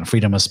as,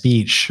 freedom of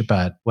speech,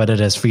 but whether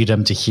there's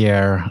freedom to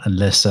hear and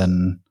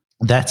listen,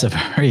 that's a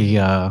very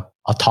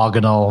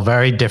orthogonal,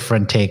 very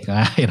different take,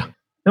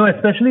 No,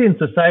 especially in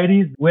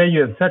societies where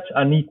you have such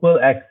unequal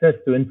access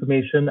to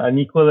information,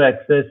 unequal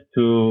access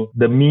to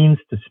the means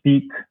to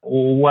speak.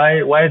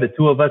 Why are the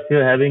two of us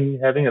here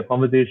having a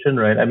conversation,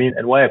 right? I mean,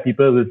 and why are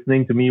people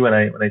listening to me when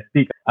I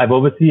speak? I've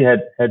obviously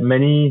had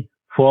many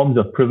forms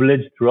of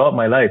privilege throughout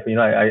my life.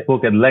 I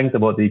spoke at length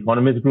about the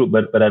Economist Group,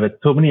 but I've had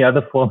so many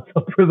other forms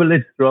of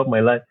privilege throughout my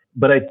life.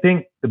 But I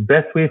think the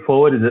best way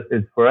forward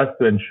is for us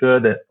to ensure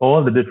that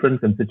all the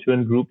different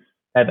constituent groups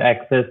have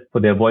access for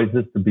their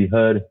voices to be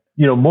heard.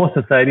 Most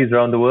societies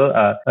around the world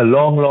are a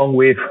long, long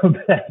way from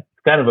that.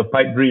 It's kind of a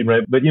pipe dream,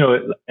 right? But,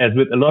 as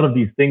with a lot of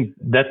these things,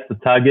 that's the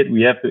target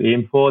we have to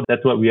aim for.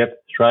 That's what we have to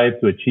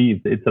strive to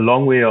achieve. It's a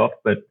long way off,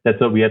 but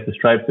that's what we have to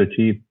strive to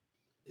achieve.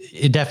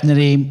 It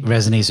definitely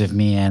resonates with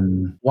me.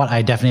 And what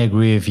I definitely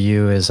agree with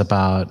you is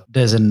about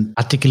there's an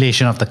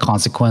articulation of the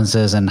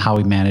consequences and how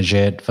we manage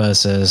it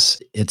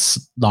versus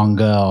its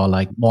longer or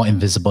like more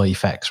invisible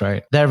effects,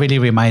 right? That really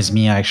reminds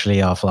me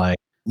actually of like,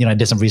 I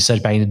did some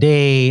research back in the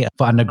day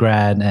for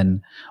undergrad.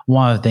 And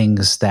one of the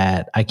things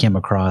that I came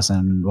across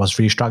and was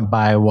really struck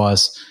by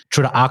was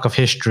through the arc of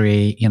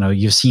history,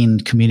 you've seen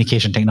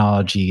communication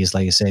technologies,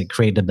 like you said,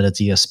 create the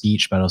ability of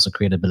speech, but also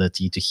create the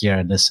ability to hear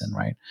and listen,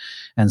 right?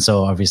 And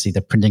so obviously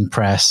the printing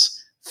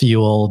press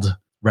fueled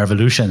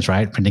revolutions,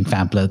 right? Printing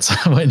pamphlets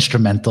were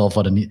instrumental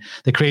for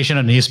the creation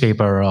of the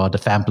newspaper or the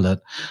pamphlet,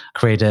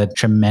 created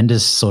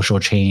tremendous social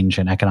change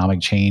and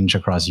economic change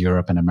across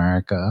Europe and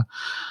America.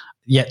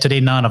 Yet today,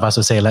 none of us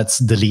would say, let's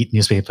delete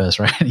newspapers,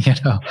 right?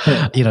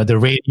 The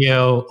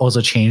radio also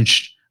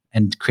changed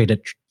and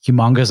created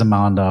humongous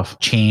amount of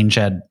change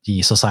at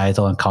the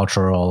societal and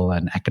cultural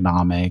and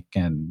economic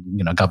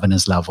and,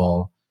 governance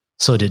level.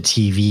 So did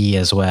TV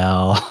as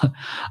well.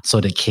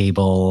 So did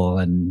cable.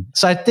 And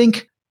so I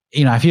think,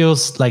 I feel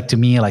like to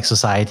me, like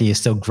society is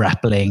still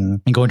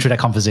grappling and going through that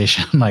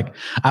conversation. Like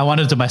I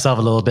wondered to myself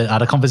a little bit, are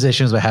the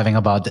conversations we're having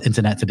about the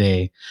internet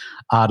today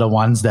are the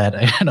ones that,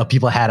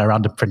 people had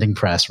around the printing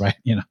press, right?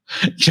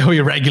 Shall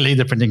we regulate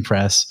the printing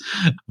press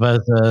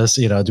versus,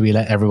 do we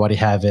let everybody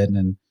have it?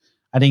 And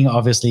I think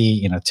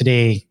obviously,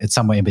 today it's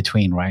somewhere in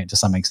between, right? To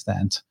some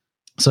extent.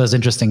 So it's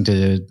interesting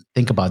to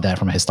think about that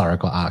from a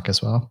historical arc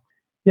as well.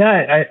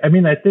 Yeah. I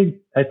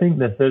think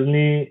there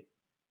certainly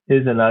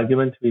is an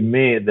argument to be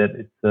made that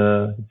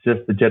it's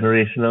just the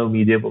generational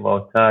medium of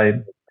our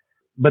time.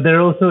 But there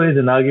also is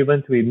an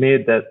argument to be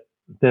made that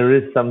there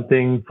is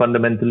something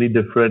fundamentally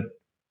different.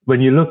 When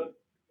you look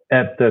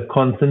at the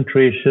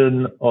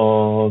concentration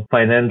of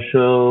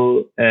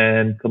financial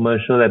and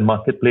commercial and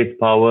marketplace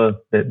power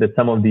that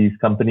some of these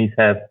companies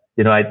have,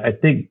 I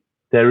think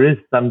there is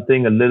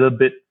something a little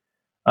bit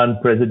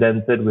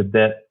unprecedented with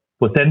that.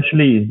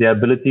 Potentially, the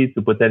ability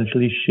to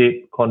potentially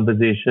shape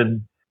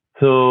conversation.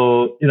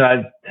 So,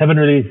 I haven't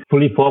really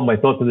fully formed my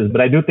thoughts on this,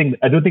 but I do think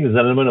there's an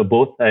element of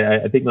both.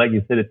 I think, like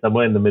you said, it's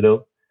somewhere in the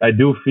middle. I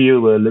do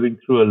feel we're living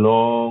through a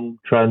long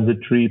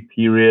transitory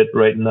period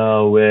right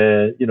now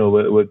where,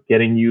 we're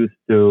getting used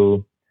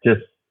to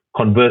just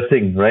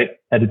conversing, right?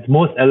 At its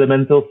most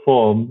elemental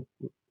form,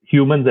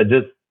 humans are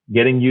just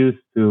getting used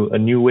to a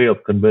new way of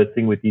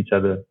conversing with each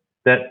other.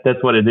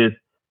 That's what it is.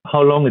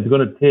 How long it's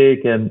going to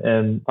take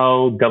and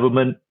how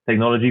government,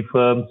 technology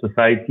firms,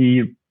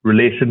 society,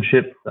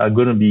 relationships are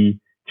going to be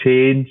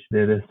changed.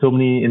 There's so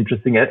many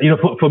interesting,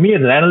 for me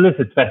as an analyst,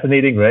 it's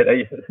fascinating, right?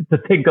 To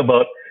think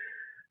about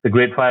the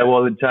Great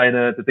Firewall in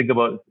China, to think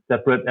about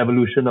separate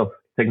evolution of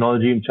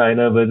technology in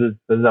China versus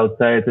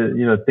outside,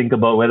 to, think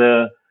about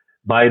whether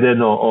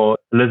Biden or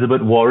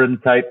Elizabeth Warren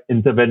type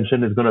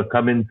intervention is going to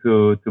come in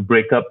to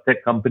break up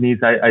tech companies.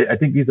 I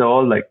think these are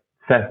all like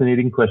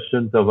fascinating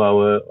questions of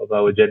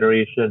our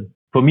generation.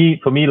 For me,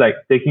 like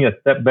taking a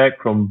step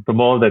back from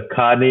all the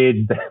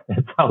carnage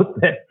that's out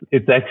there,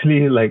 it's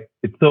actually like,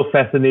 it's so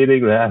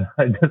fascinating, right?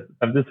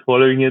 I'm just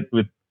following it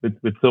with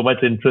with so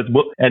much interest,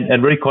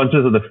 and very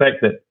conscious of the fact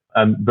that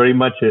I'm very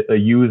much a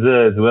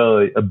user as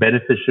well, a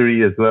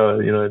beneficiary as well.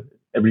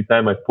 Every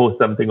time I post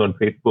something on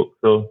Facebook.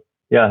 So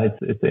yeah,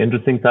 it's an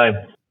interesting time.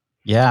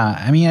 Yeah,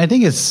 I mean, I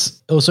think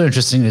it's also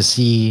interesting to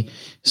see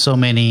so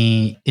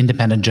many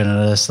independent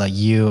journalists like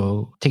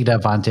you take the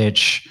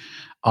advantage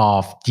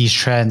of these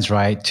trends,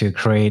 right, to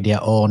create their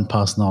own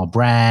personal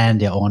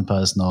brand, their own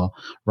personal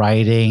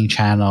writing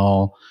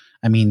channel.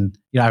 I mean,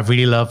 I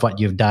really love what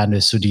you've done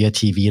with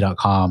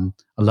SudhirTV.com.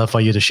 I'd love for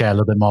you to share a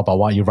little bit more about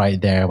what you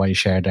write there, what you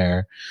share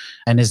there.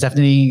 And it's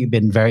definitely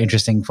been very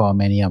interesting for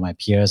many of my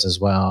peers as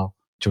well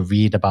to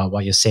read about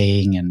what you're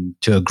saying and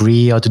to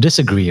agree or to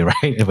disagree,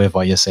 right, with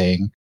what you're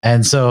saying.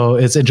 And so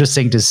it's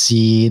interesting to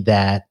see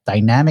that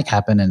dynamic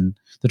happen. And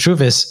the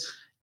truth is,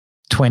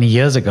 20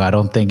 years ago, I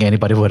don't think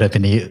anybody would have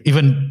been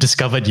even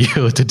discovered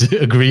you to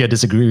agree or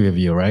disagree with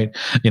you, right?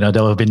 There would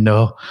have been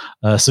no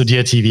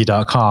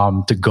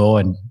SudhirTV.com to go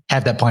and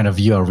have that point of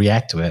view or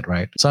react to it,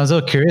 right? So I'm so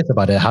curious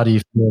about it. How do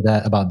you feel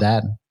about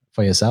that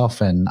for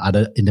yourself and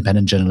other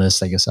independent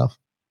journalists like yourself?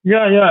 Yeah.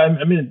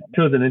 I mean,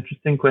 it was an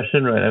interesting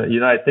question, right?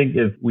 I think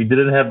if we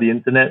didn't have the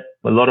internet,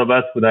 a lot of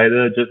us would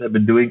either just have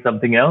been doing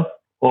something else,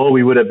 or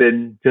we would have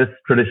been just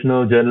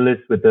traditional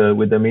journalists with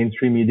the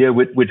mainstream media,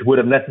 which would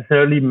have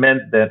necessarily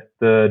meant that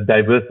the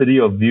diversity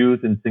of views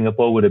in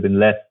Singapore would have been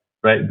less,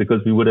 right? Because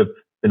we would have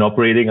been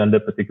operating under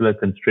particular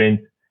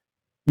constraints.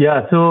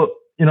 Yeah. So,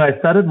 I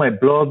started my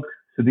blog,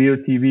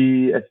 Sudhir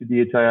TV,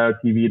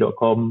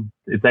 SUDHIRTV.com.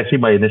 It's actually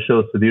my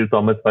initial, Sudhir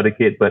Thomas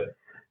Vadaketh, but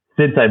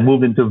since I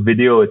moved into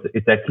video,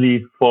 it's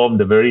actually formed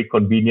a very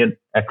convenient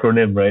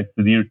acronym, right?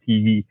 Sudhir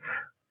TV.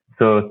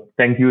 So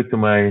thank you to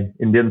my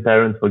Indian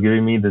parents for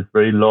giving me this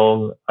very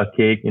long,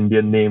 archaic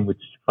Indian name,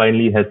 which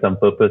finally has some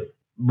purpose.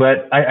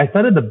 But I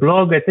started the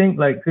blog, I think,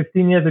 like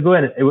 15 years ago.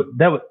 And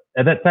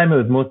at that time, it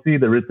was mostly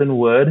the written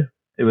word.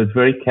 It was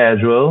very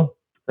casual.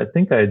 I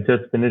think I had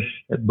just finished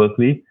at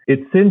Berkeley.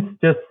 It's since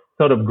just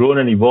sort of grown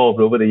and evolved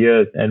over the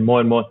years, and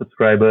more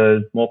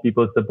subscribers, more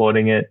people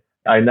supporting it.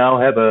 I now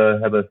have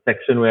a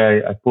section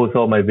where I post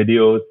all my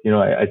videos.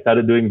 I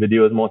started doing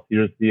videos more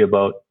seriously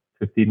about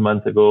 15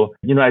 months ago.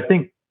 I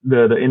think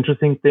the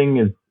interesting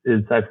thing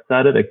is I've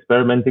started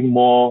experimenting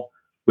more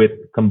with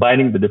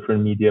combining the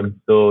different mediums.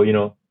 So,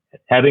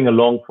 having a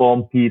long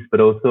form piece, but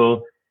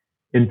also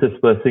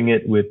interspersing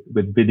it with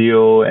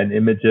video and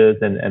images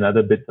and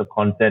other bits of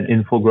content,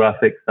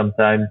 infographics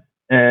sometimes.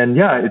 And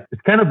yeah,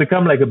 it's kind of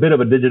become like a bit of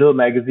a digital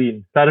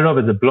magazine. Started off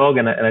as a blog,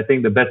 and I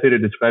think the best way to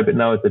describe it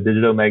now is a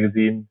digital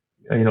magazine.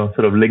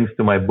 Sort of links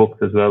to my books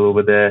as well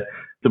over there,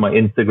 to my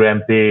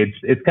Instagram page.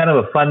 It's kind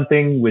of a fun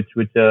thing, which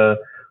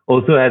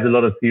also has a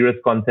lot of serious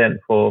content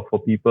for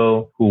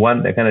people who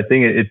want that kind of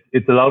thing.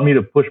 It's allowed me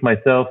to push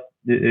myself.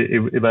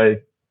 If I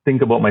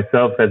think about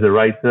myself as a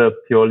writer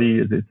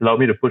purely, it's allowed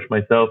me to push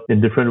myself in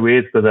different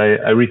ways, because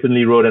I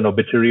recently wrote an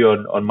obituary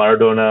on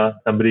Maradona,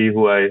 somebody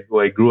who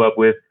I grew up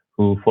with,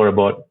 who for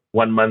about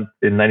 1 month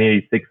in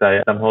 1986,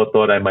 I somehow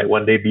thought I might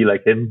one day be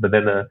like him. But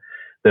then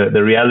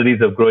the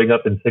realities of growing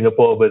up in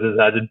Singapore versus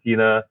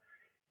Argentina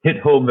hit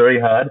home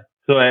very hard.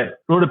 So I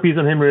wrote a piece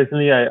on him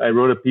recently. I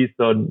wrote a piece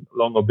on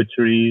long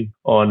obituary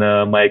on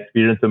my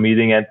experience of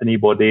meeting Anthony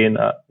Bourdain,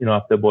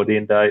 after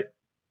Bourdain died.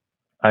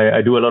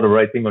 I do a lot of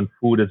writing on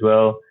food as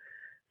well.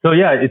 So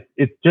yeah,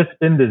 it's just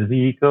been this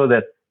vehicle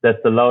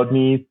that's allowed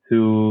me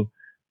to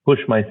push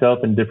myself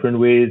in different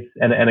ways.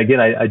 And again,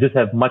 I just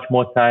have much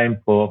more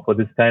time for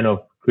this kind of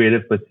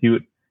creative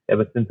pursuit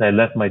ever since I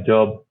left my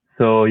job.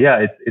 So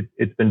yeah,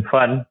 it's been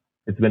fun.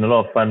 It's been a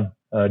lot of fun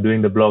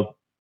doing the blog.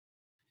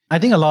 I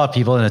think a lot of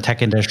people in the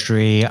tech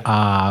industry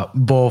are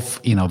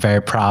both,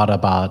 very proud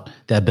about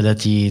the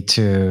ability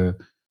to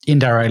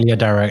indirectly or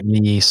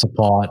directly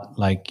support,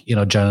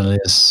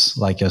 journalists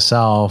like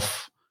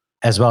yourself,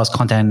 as well as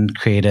content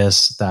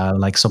creators that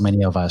like so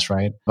many of us,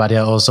 right? But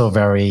they're also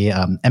very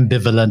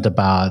ambivalent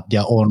about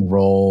their own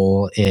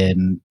role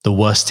in the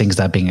worst things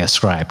that are being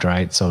ascribed,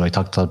 right? So we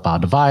talked about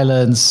the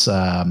violence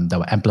that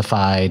were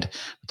amplified.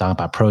 We're talking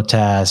about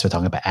protests. We're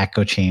talking about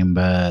echo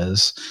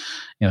chambers.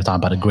 Talking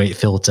about a great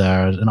filter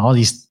and all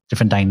these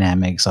different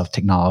dynamics of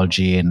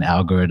technology and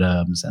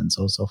algorithms and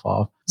so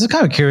forth. So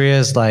kind of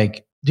curious, do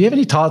you have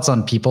any thoughts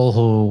on people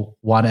who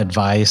want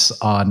advice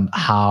on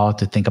how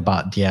to think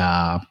about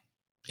their,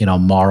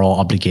 moral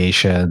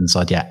obligations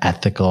or their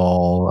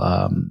ethical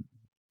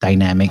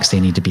dynamics they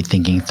need to be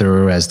thinking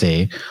through as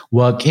they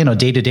work,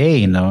 day to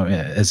day,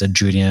 as a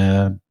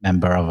junior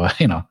member of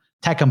a,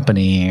 tech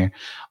company,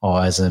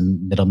 or as a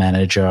middle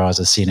manager or as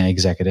a senior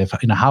executive?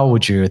 How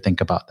would you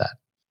think about that?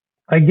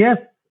 I guess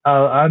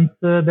I'll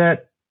answer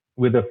that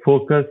with a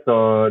focus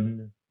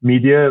on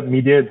media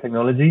and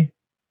technology.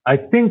 I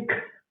think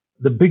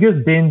the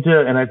biggest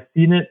danger, and I've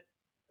seen it,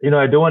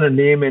 I don't want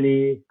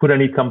to put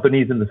any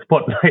companies in the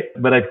spotlight,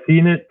 but I've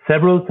seen it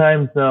several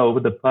times now over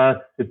the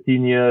past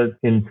 15 years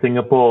in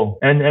Singapore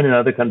and in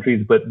other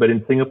countries, but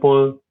in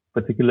Singapore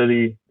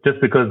particularly, just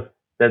because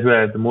that's where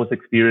I have the most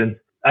experience.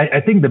 I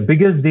think the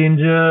biggest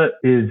danger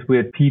is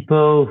with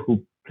people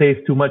who place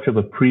too much of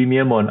a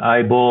premium on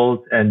eyeballs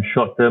and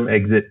short-term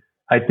exits.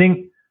 I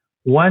think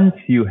once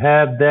you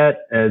have that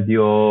as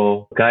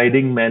your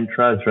guiding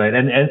mantras, right?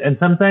 And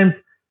sometimes,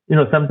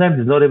 sometimes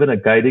it's not even a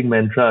guiding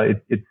mantra.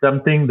 It's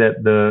something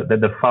that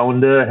the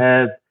founder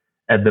has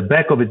at the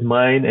back of his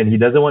mind, and he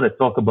doesn't want to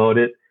talk about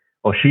it,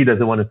 or she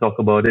doesn't want to talk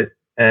about it,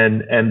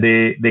 and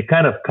they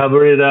kind of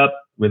cover it up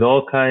with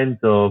all kinds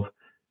of,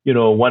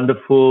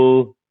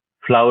 wonderful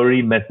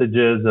flowery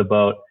messages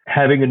about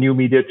having a new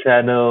media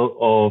channel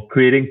or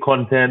creating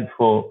content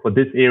for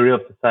this area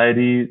of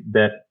society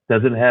that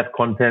doesn't have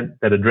content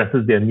that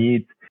addresses their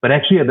needs. But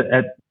actually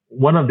at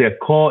one of their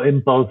core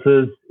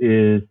impulses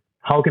is,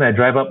 how can I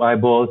drive up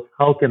eyeballs?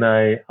 How can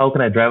I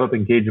drive up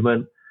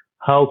engagement?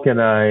 How can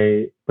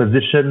I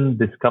position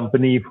this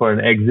company for an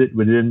exit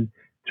within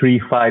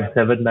 3, 5,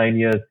 7, 9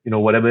 years,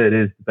 whatever it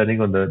is,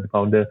 depending on the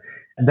founder.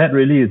 And that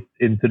really is,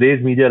 in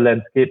today's media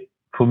landscape,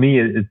 for me,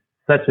 it's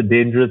such a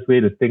dangerous way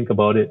to think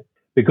about it.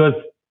 Because,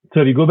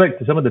 so if you go back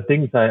to some of the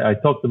things I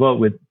talked about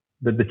with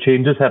the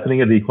changes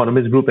happening at the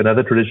Economist Group and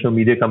other traditional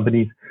media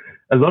companies,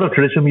 a lot of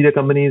traditional media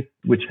companies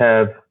which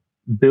have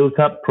built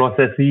up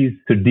processes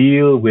to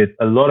deal with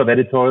a lot of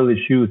editorial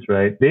issues,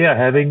 right? They are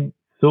having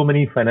so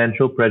many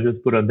financial pressures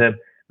put on them.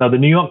 Now, the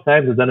New York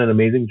Times has done an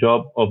amazing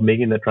job of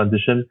making the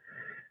transition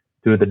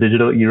to the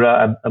digital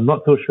era. I'm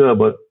not so sure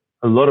about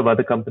a lot of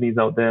other companies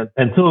out there.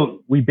 And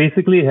so we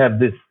basically have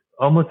this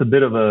almost a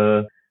bit of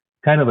a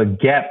kind of a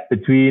gap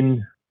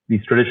between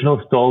these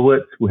traditional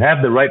stalwarts who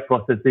have the right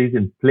processes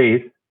in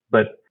place,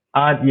 but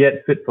aren't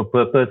yet fit for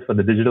purpose for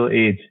the digital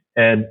age.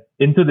 And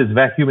into this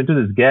vacuum, into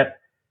this gap,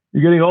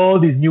 you're getting all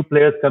these new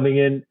players coming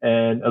in,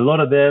 and a lot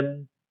of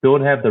them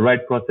don't have the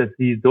right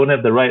processes, don't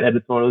have the right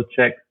editorial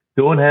checks,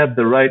 don't have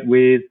the right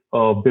ways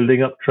of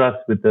building up trust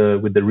with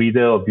the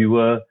reader or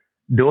viewer,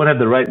 don't have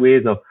the right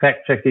ways of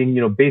fact checking.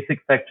 Basic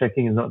fact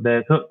checking is not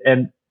there. So,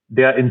 and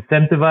they are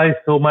incentivized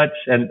so much,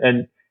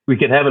 and we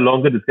can have a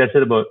longer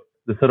discussion about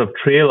the sort of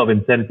trail of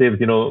incentives,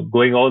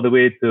 going all the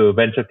way to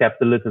venture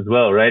capitalists as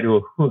well, right?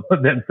 Who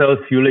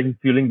themselves fueling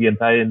the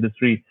entire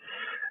industry.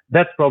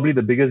 That's probably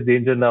the biggest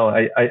danger now.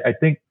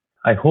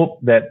 I hope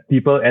that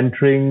people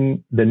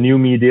entering the new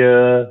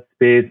media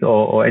space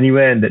or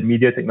anywhere in that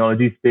media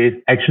technology space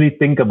actually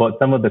think about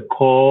some of the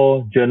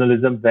core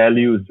journalism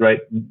values, right?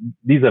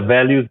 These are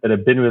values that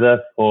have been with us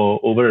for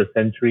over a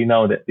century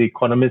now, that the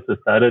Economist was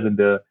started in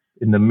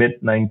the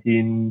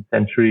mid-19th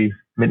century,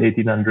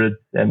 mid-1800s.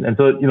 And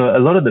so, a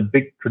lot of the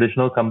big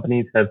traditional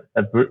companies have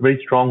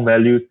very strong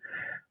values.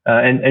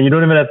 And you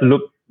don't even have to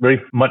look very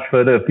much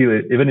further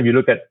afield. Even if you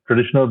look at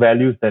traditional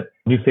values that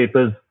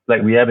newspapers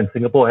like we have in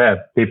Singapore have,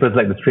 papers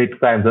like the Straits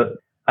Times,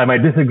 I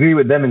might disagree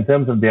with them in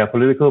terms of their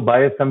political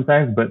bias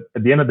sometimes, but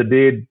at the end of the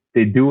day,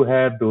 they do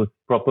have those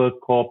proper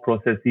core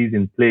processes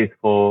in place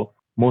for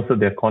most of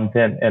their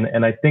content.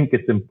 And I think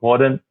it's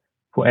important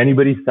for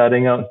anybody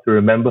starting out to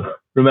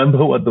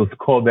remember what those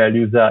core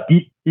values are,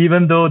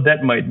 even though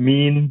that might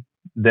mean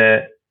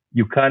that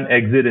you can't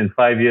exit in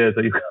 5 years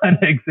or you can't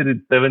exit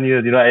in 7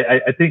 years.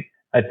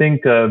 I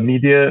think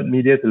media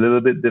is a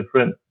little bit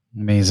different.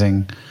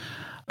 Amazing.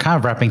 Kind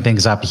of wrapping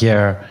things up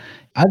here.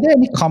 Are there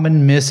any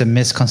common myths and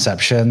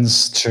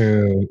misconceptions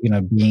to,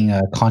 being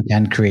a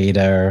content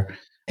creator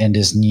in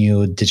this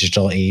new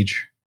digital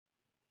age?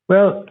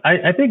 Well,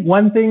 I think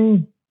one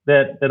thing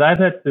that I've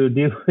had to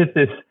deal with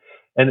is,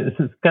 and this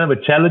is kind of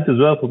a challenge as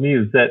well for me,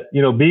 is that,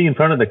 being in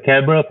front of the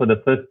camera for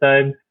the first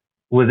time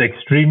was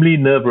extremely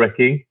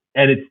nerve-wracking,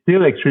 and it's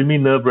still extremely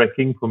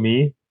nerve-wracking for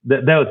me.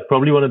 That was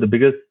probably one of the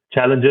biggest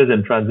challenges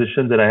and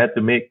transitions that I had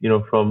to make,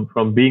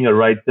 from being a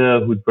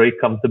writer who's very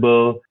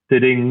comfortable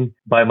sitting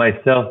by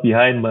myself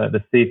behind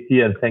the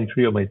safety and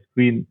sanctuary of my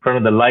screen, in front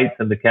of the lights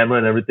and the camera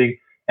and everything.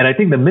 And I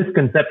think the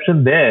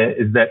misconception there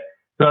is that,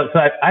 so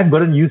I've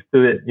gotten used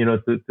to it,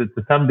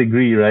 to some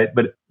degree, right?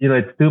 But,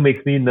 it still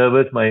makes me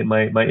nervous. My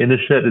inner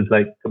shirt is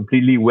like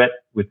completely wet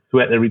with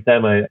sweat every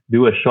time I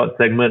do a short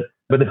segment.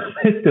 But the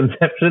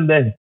misconception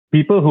there,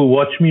 people who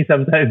watch me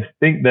sometimes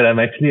think that I'm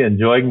actually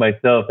enjoying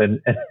myself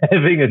and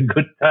having a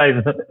good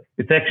time.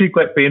 It's actually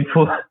quite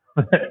painful.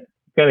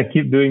 Kind of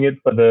keep doing it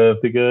for the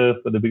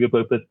bigger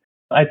purpose.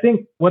 I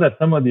think, what are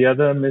some of the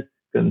other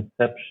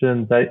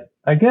misconceptions?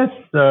 I guess,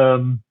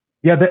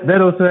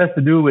 that also has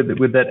to do with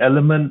that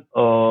element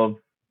of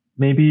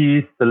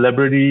maybe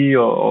celebrity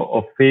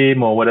or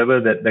fame or whatever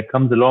that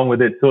comes along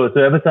with it. So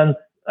ever since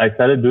I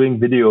started doing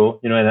video,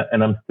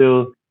 and I'm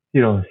still,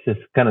 it's just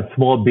kind of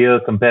small beer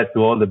compared to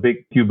all the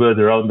big tubers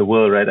around the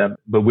world, right?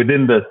 But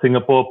within the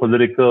Singapore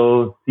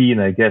political scene,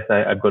 I guess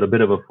I've got a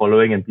bit of a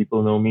following and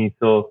people know me.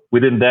 So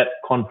within that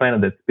confine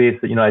of that space,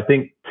 I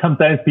think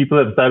sometimes people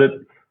have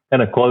started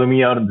kind of calling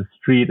me out on the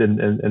street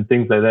and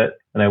things like that.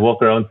 And I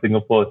walk around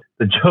Singapore.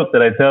 The joke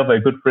that I tell my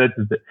good friends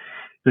is that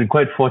it's been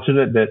quite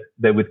fortunate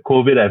that with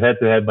COVID, I've had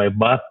to have my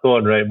mask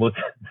on, right? Most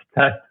of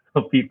the time,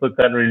 so people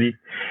can't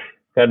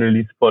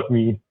really spot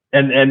me.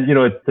 And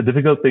it's a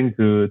difficult thing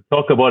to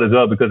talk about as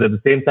well, because at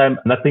the same time,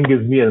 nothing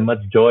gives me as much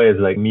joy as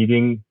like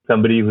meeting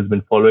somebody who's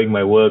been following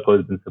my work or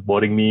has been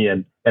supporting me.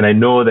 And I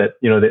know that,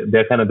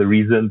 they're kind of the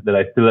reasons that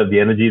I still have the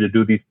energy to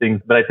do these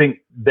things. But I think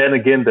then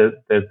again,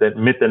 there's that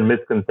myth and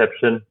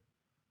misconception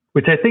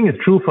which I think is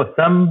true for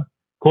some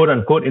quote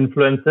unquote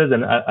influencers,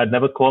 and I'd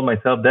never call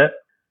myself that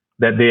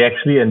they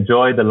actually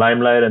enjoy the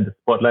limelight and the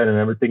spotlight and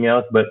everything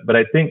else. But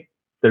I think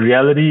the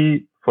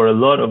reality for a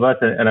lot of us,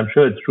 and I'm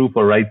sure it's true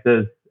for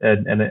writers,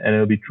 and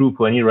it'll be true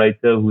for any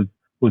writer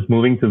who's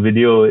moving to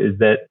video, is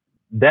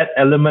that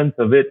element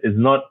of it is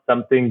not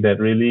something that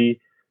really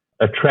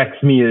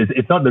attracts me.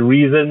 It's not the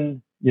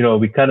reason,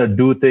 we kind of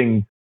do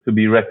things to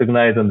be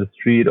recognized on the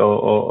street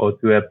or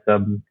to have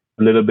some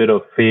little bit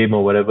of fame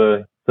or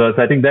whatever. So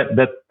I think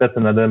that's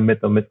another myth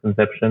or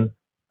misconception.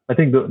 I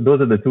think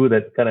those are the two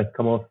that kind of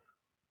come off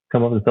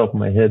the top of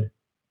my head.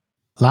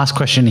 Last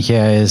question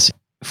here is,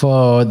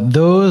 for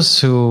those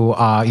who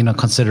are,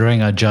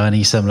 considering a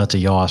journey similar to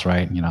yours,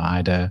 right?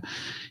 Either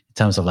in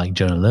terms of like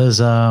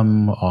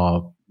journalism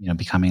or,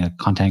 becoming a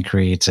content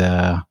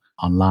creator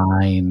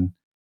online,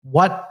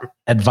 what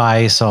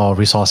advice or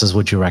resources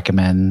would you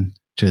recommend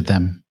to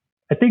them?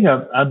 I think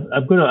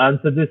I'm going to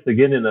answer this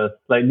again in a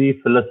slightly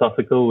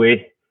philosophical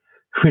way,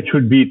 which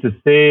would be to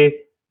say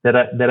that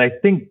I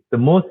think the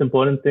most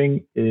important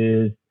thing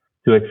is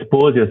to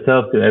expose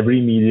yourself to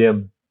every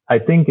medium. I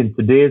think in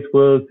today's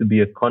world, to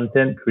be a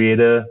content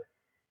creator,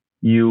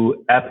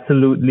 you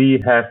absolutely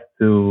have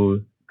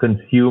to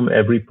consume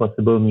every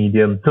possible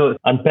medium. So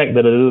unpack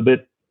that a little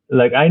bit.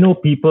 Like, I know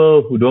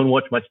people who don't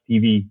watch much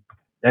TV.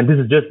 And this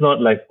is just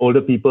not like older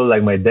people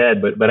like my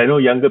dad, but I know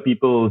younger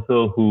people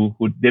also who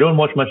they don't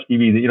watch much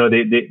TV.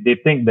 They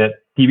think that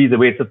TV is a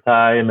waste of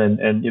time,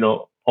 and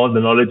all the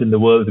knowledge in the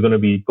world is going to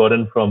be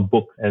gotten from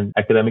books and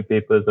academic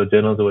papers or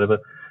journals or whatever.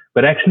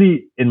 But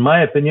actually, in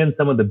my opinion,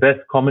 some of the best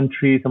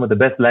commentary, some of the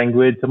best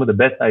language, some of the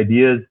best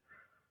ideas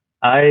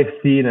I've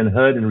seen and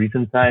heard in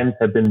recent times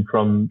have been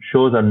from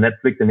shows on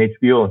Netflix and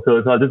HBO.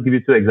 So I'll just give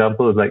you two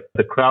examples, like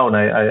The Crown.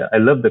 I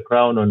love The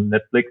Crown on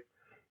Netflix.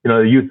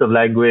 The use of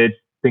language,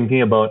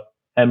 thinking about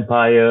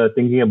empire,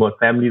 thinking about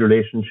family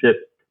relationships,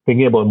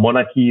 thinking about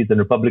monarchies and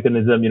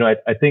republicanism.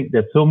 I think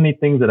there's so many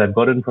things that I've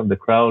gotten from The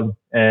Crown.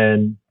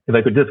 And if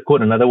I could just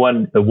quote another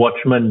one, The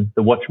Watchmen,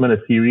 a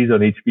series on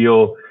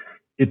HBO.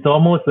 It's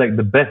almost like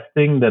the best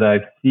thing that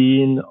I've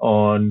seen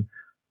on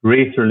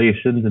race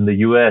relations in the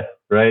US,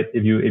 right?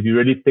 If you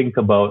really think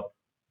about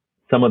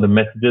some of the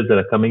messages that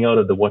are coming out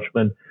of The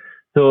Watchmen.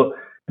 So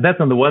that's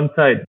on the one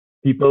side,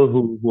 people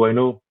who I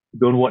know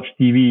don't watch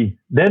TV.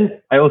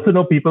 Then I also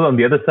know people on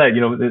the other side,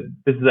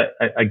 this is,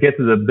 I guess,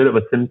 is a bit of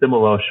a symptom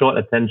of our short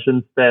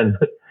attention span.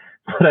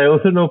 But I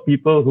also know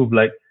people who've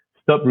like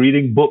stopped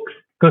reading books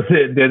because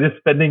they're just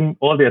spending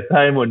all their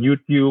time on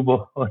YouTube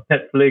or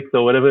Netflix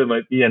or whatever it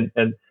might be. And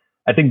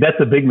I think that's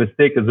a big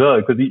mistake as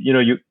well, because,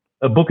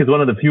 a book is one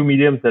of the few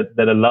mediums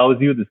that allows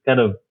you this kind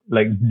of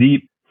like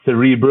deep,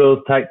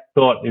 cerebral type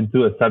thought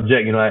into a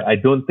subject. I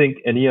don't think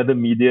any other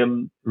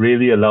medium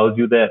really allows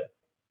you that.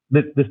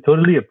 This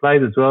totally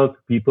applies as well to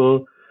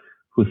people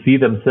who see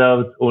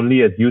themselves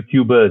only as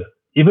YouTubers.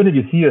 Even if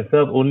you see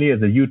yourself only as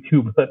a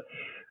YouTuber,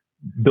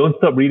 don't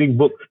stop reading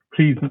books,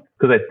 please,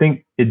 because I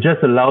think it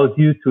just allows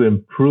you to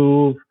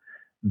improve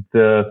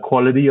the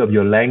quality of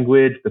your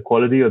language, the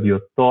quality of your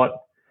thought.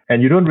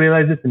 And you don't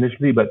realize this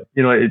initially, but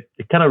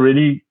it kind of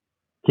really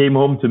came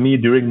home to me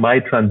during my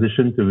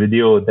transition to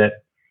video,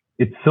 that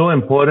it's so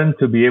important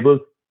to be able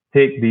to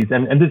take these,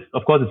 and this,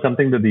 of course, is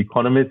something that The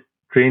Economist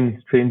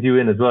trains you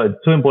in as well. It's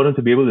so important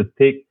to be able to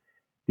take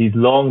these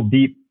long,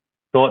 deep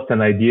thoughts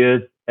and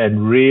ideas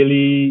and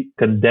really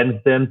condense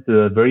them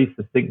to a very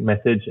succinct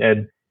message.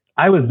 And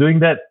I was doing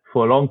that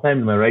for a long time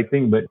in my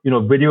writing, but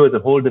video is a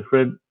whole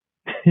different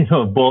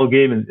ball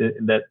game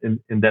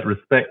in that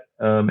respect,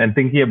 and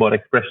thinking about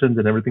expressions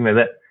and everything like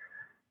that.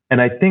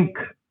 And I think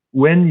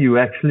when you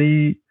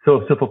actually,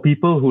 so for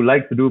people who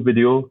like to do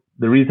video,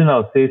 the reason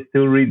I'll say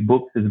still read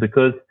books is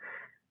because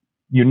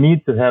you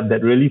need to have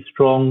that really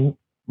strong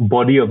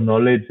body of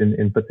knowledge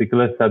in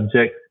particular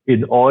subjects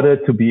in order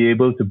to be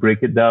able to break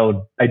it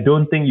down. I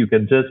don't think you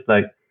can just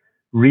like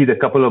read a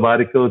couple of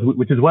articles,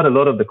 which is what a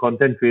lot of the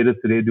content creators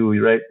today do,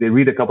 right? They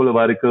read a couple of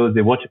articles,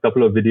 they watch a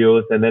couple of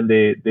videos, and then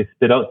they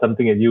spit out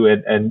something at you.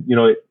 And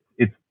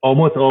it's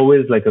almost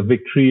always like a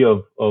victory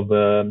of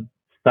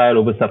style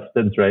over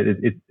substance, right?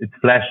 It's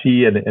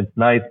flashy and it's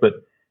nice, but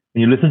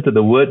when you listen to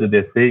the words that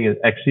they're saying, it's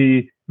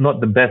actually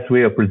not the best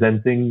way of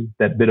presenting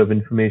that bit of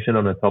information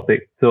on a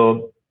topic.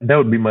 So that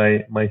would be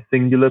my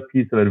singular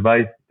piece of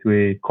advice to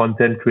a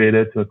content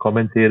creator, to a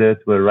commentator,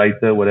 to a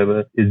writer,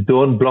 whatever, is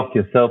don't block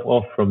yourself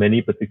off from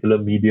any particular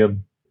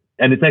medium.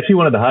 And it's actually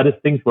one of the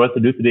hardest things for us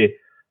to do today.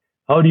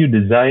 How do you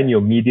design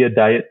your media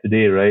diet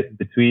today, right?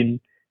 Between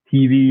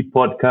TV,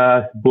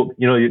 podcast, book,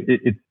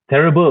 it's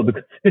terrible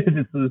because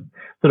it's a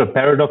sort of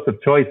paradox of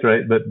choice,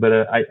 right? But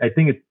I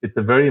think it's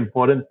a very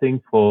important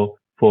thing for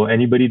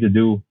anybody to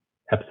do.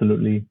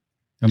 Absolutely.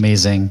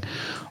 Amazing.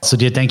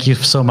 Sudhir, thank you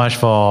so much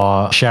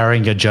for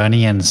sharing your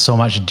journey and so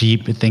much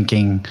deep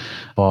thinking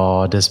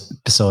for this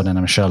episode. And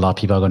I'm sure a lot of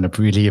people are going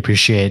to really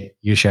appreciate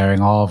you sharing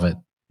all of it.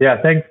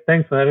 Yeah,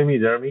 thanks for having me,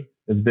 Jeremy.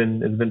 It's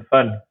been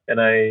fun. And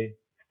I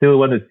still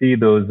want to see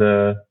those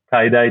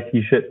tie-dye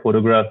t-shirt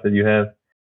photographs that you have.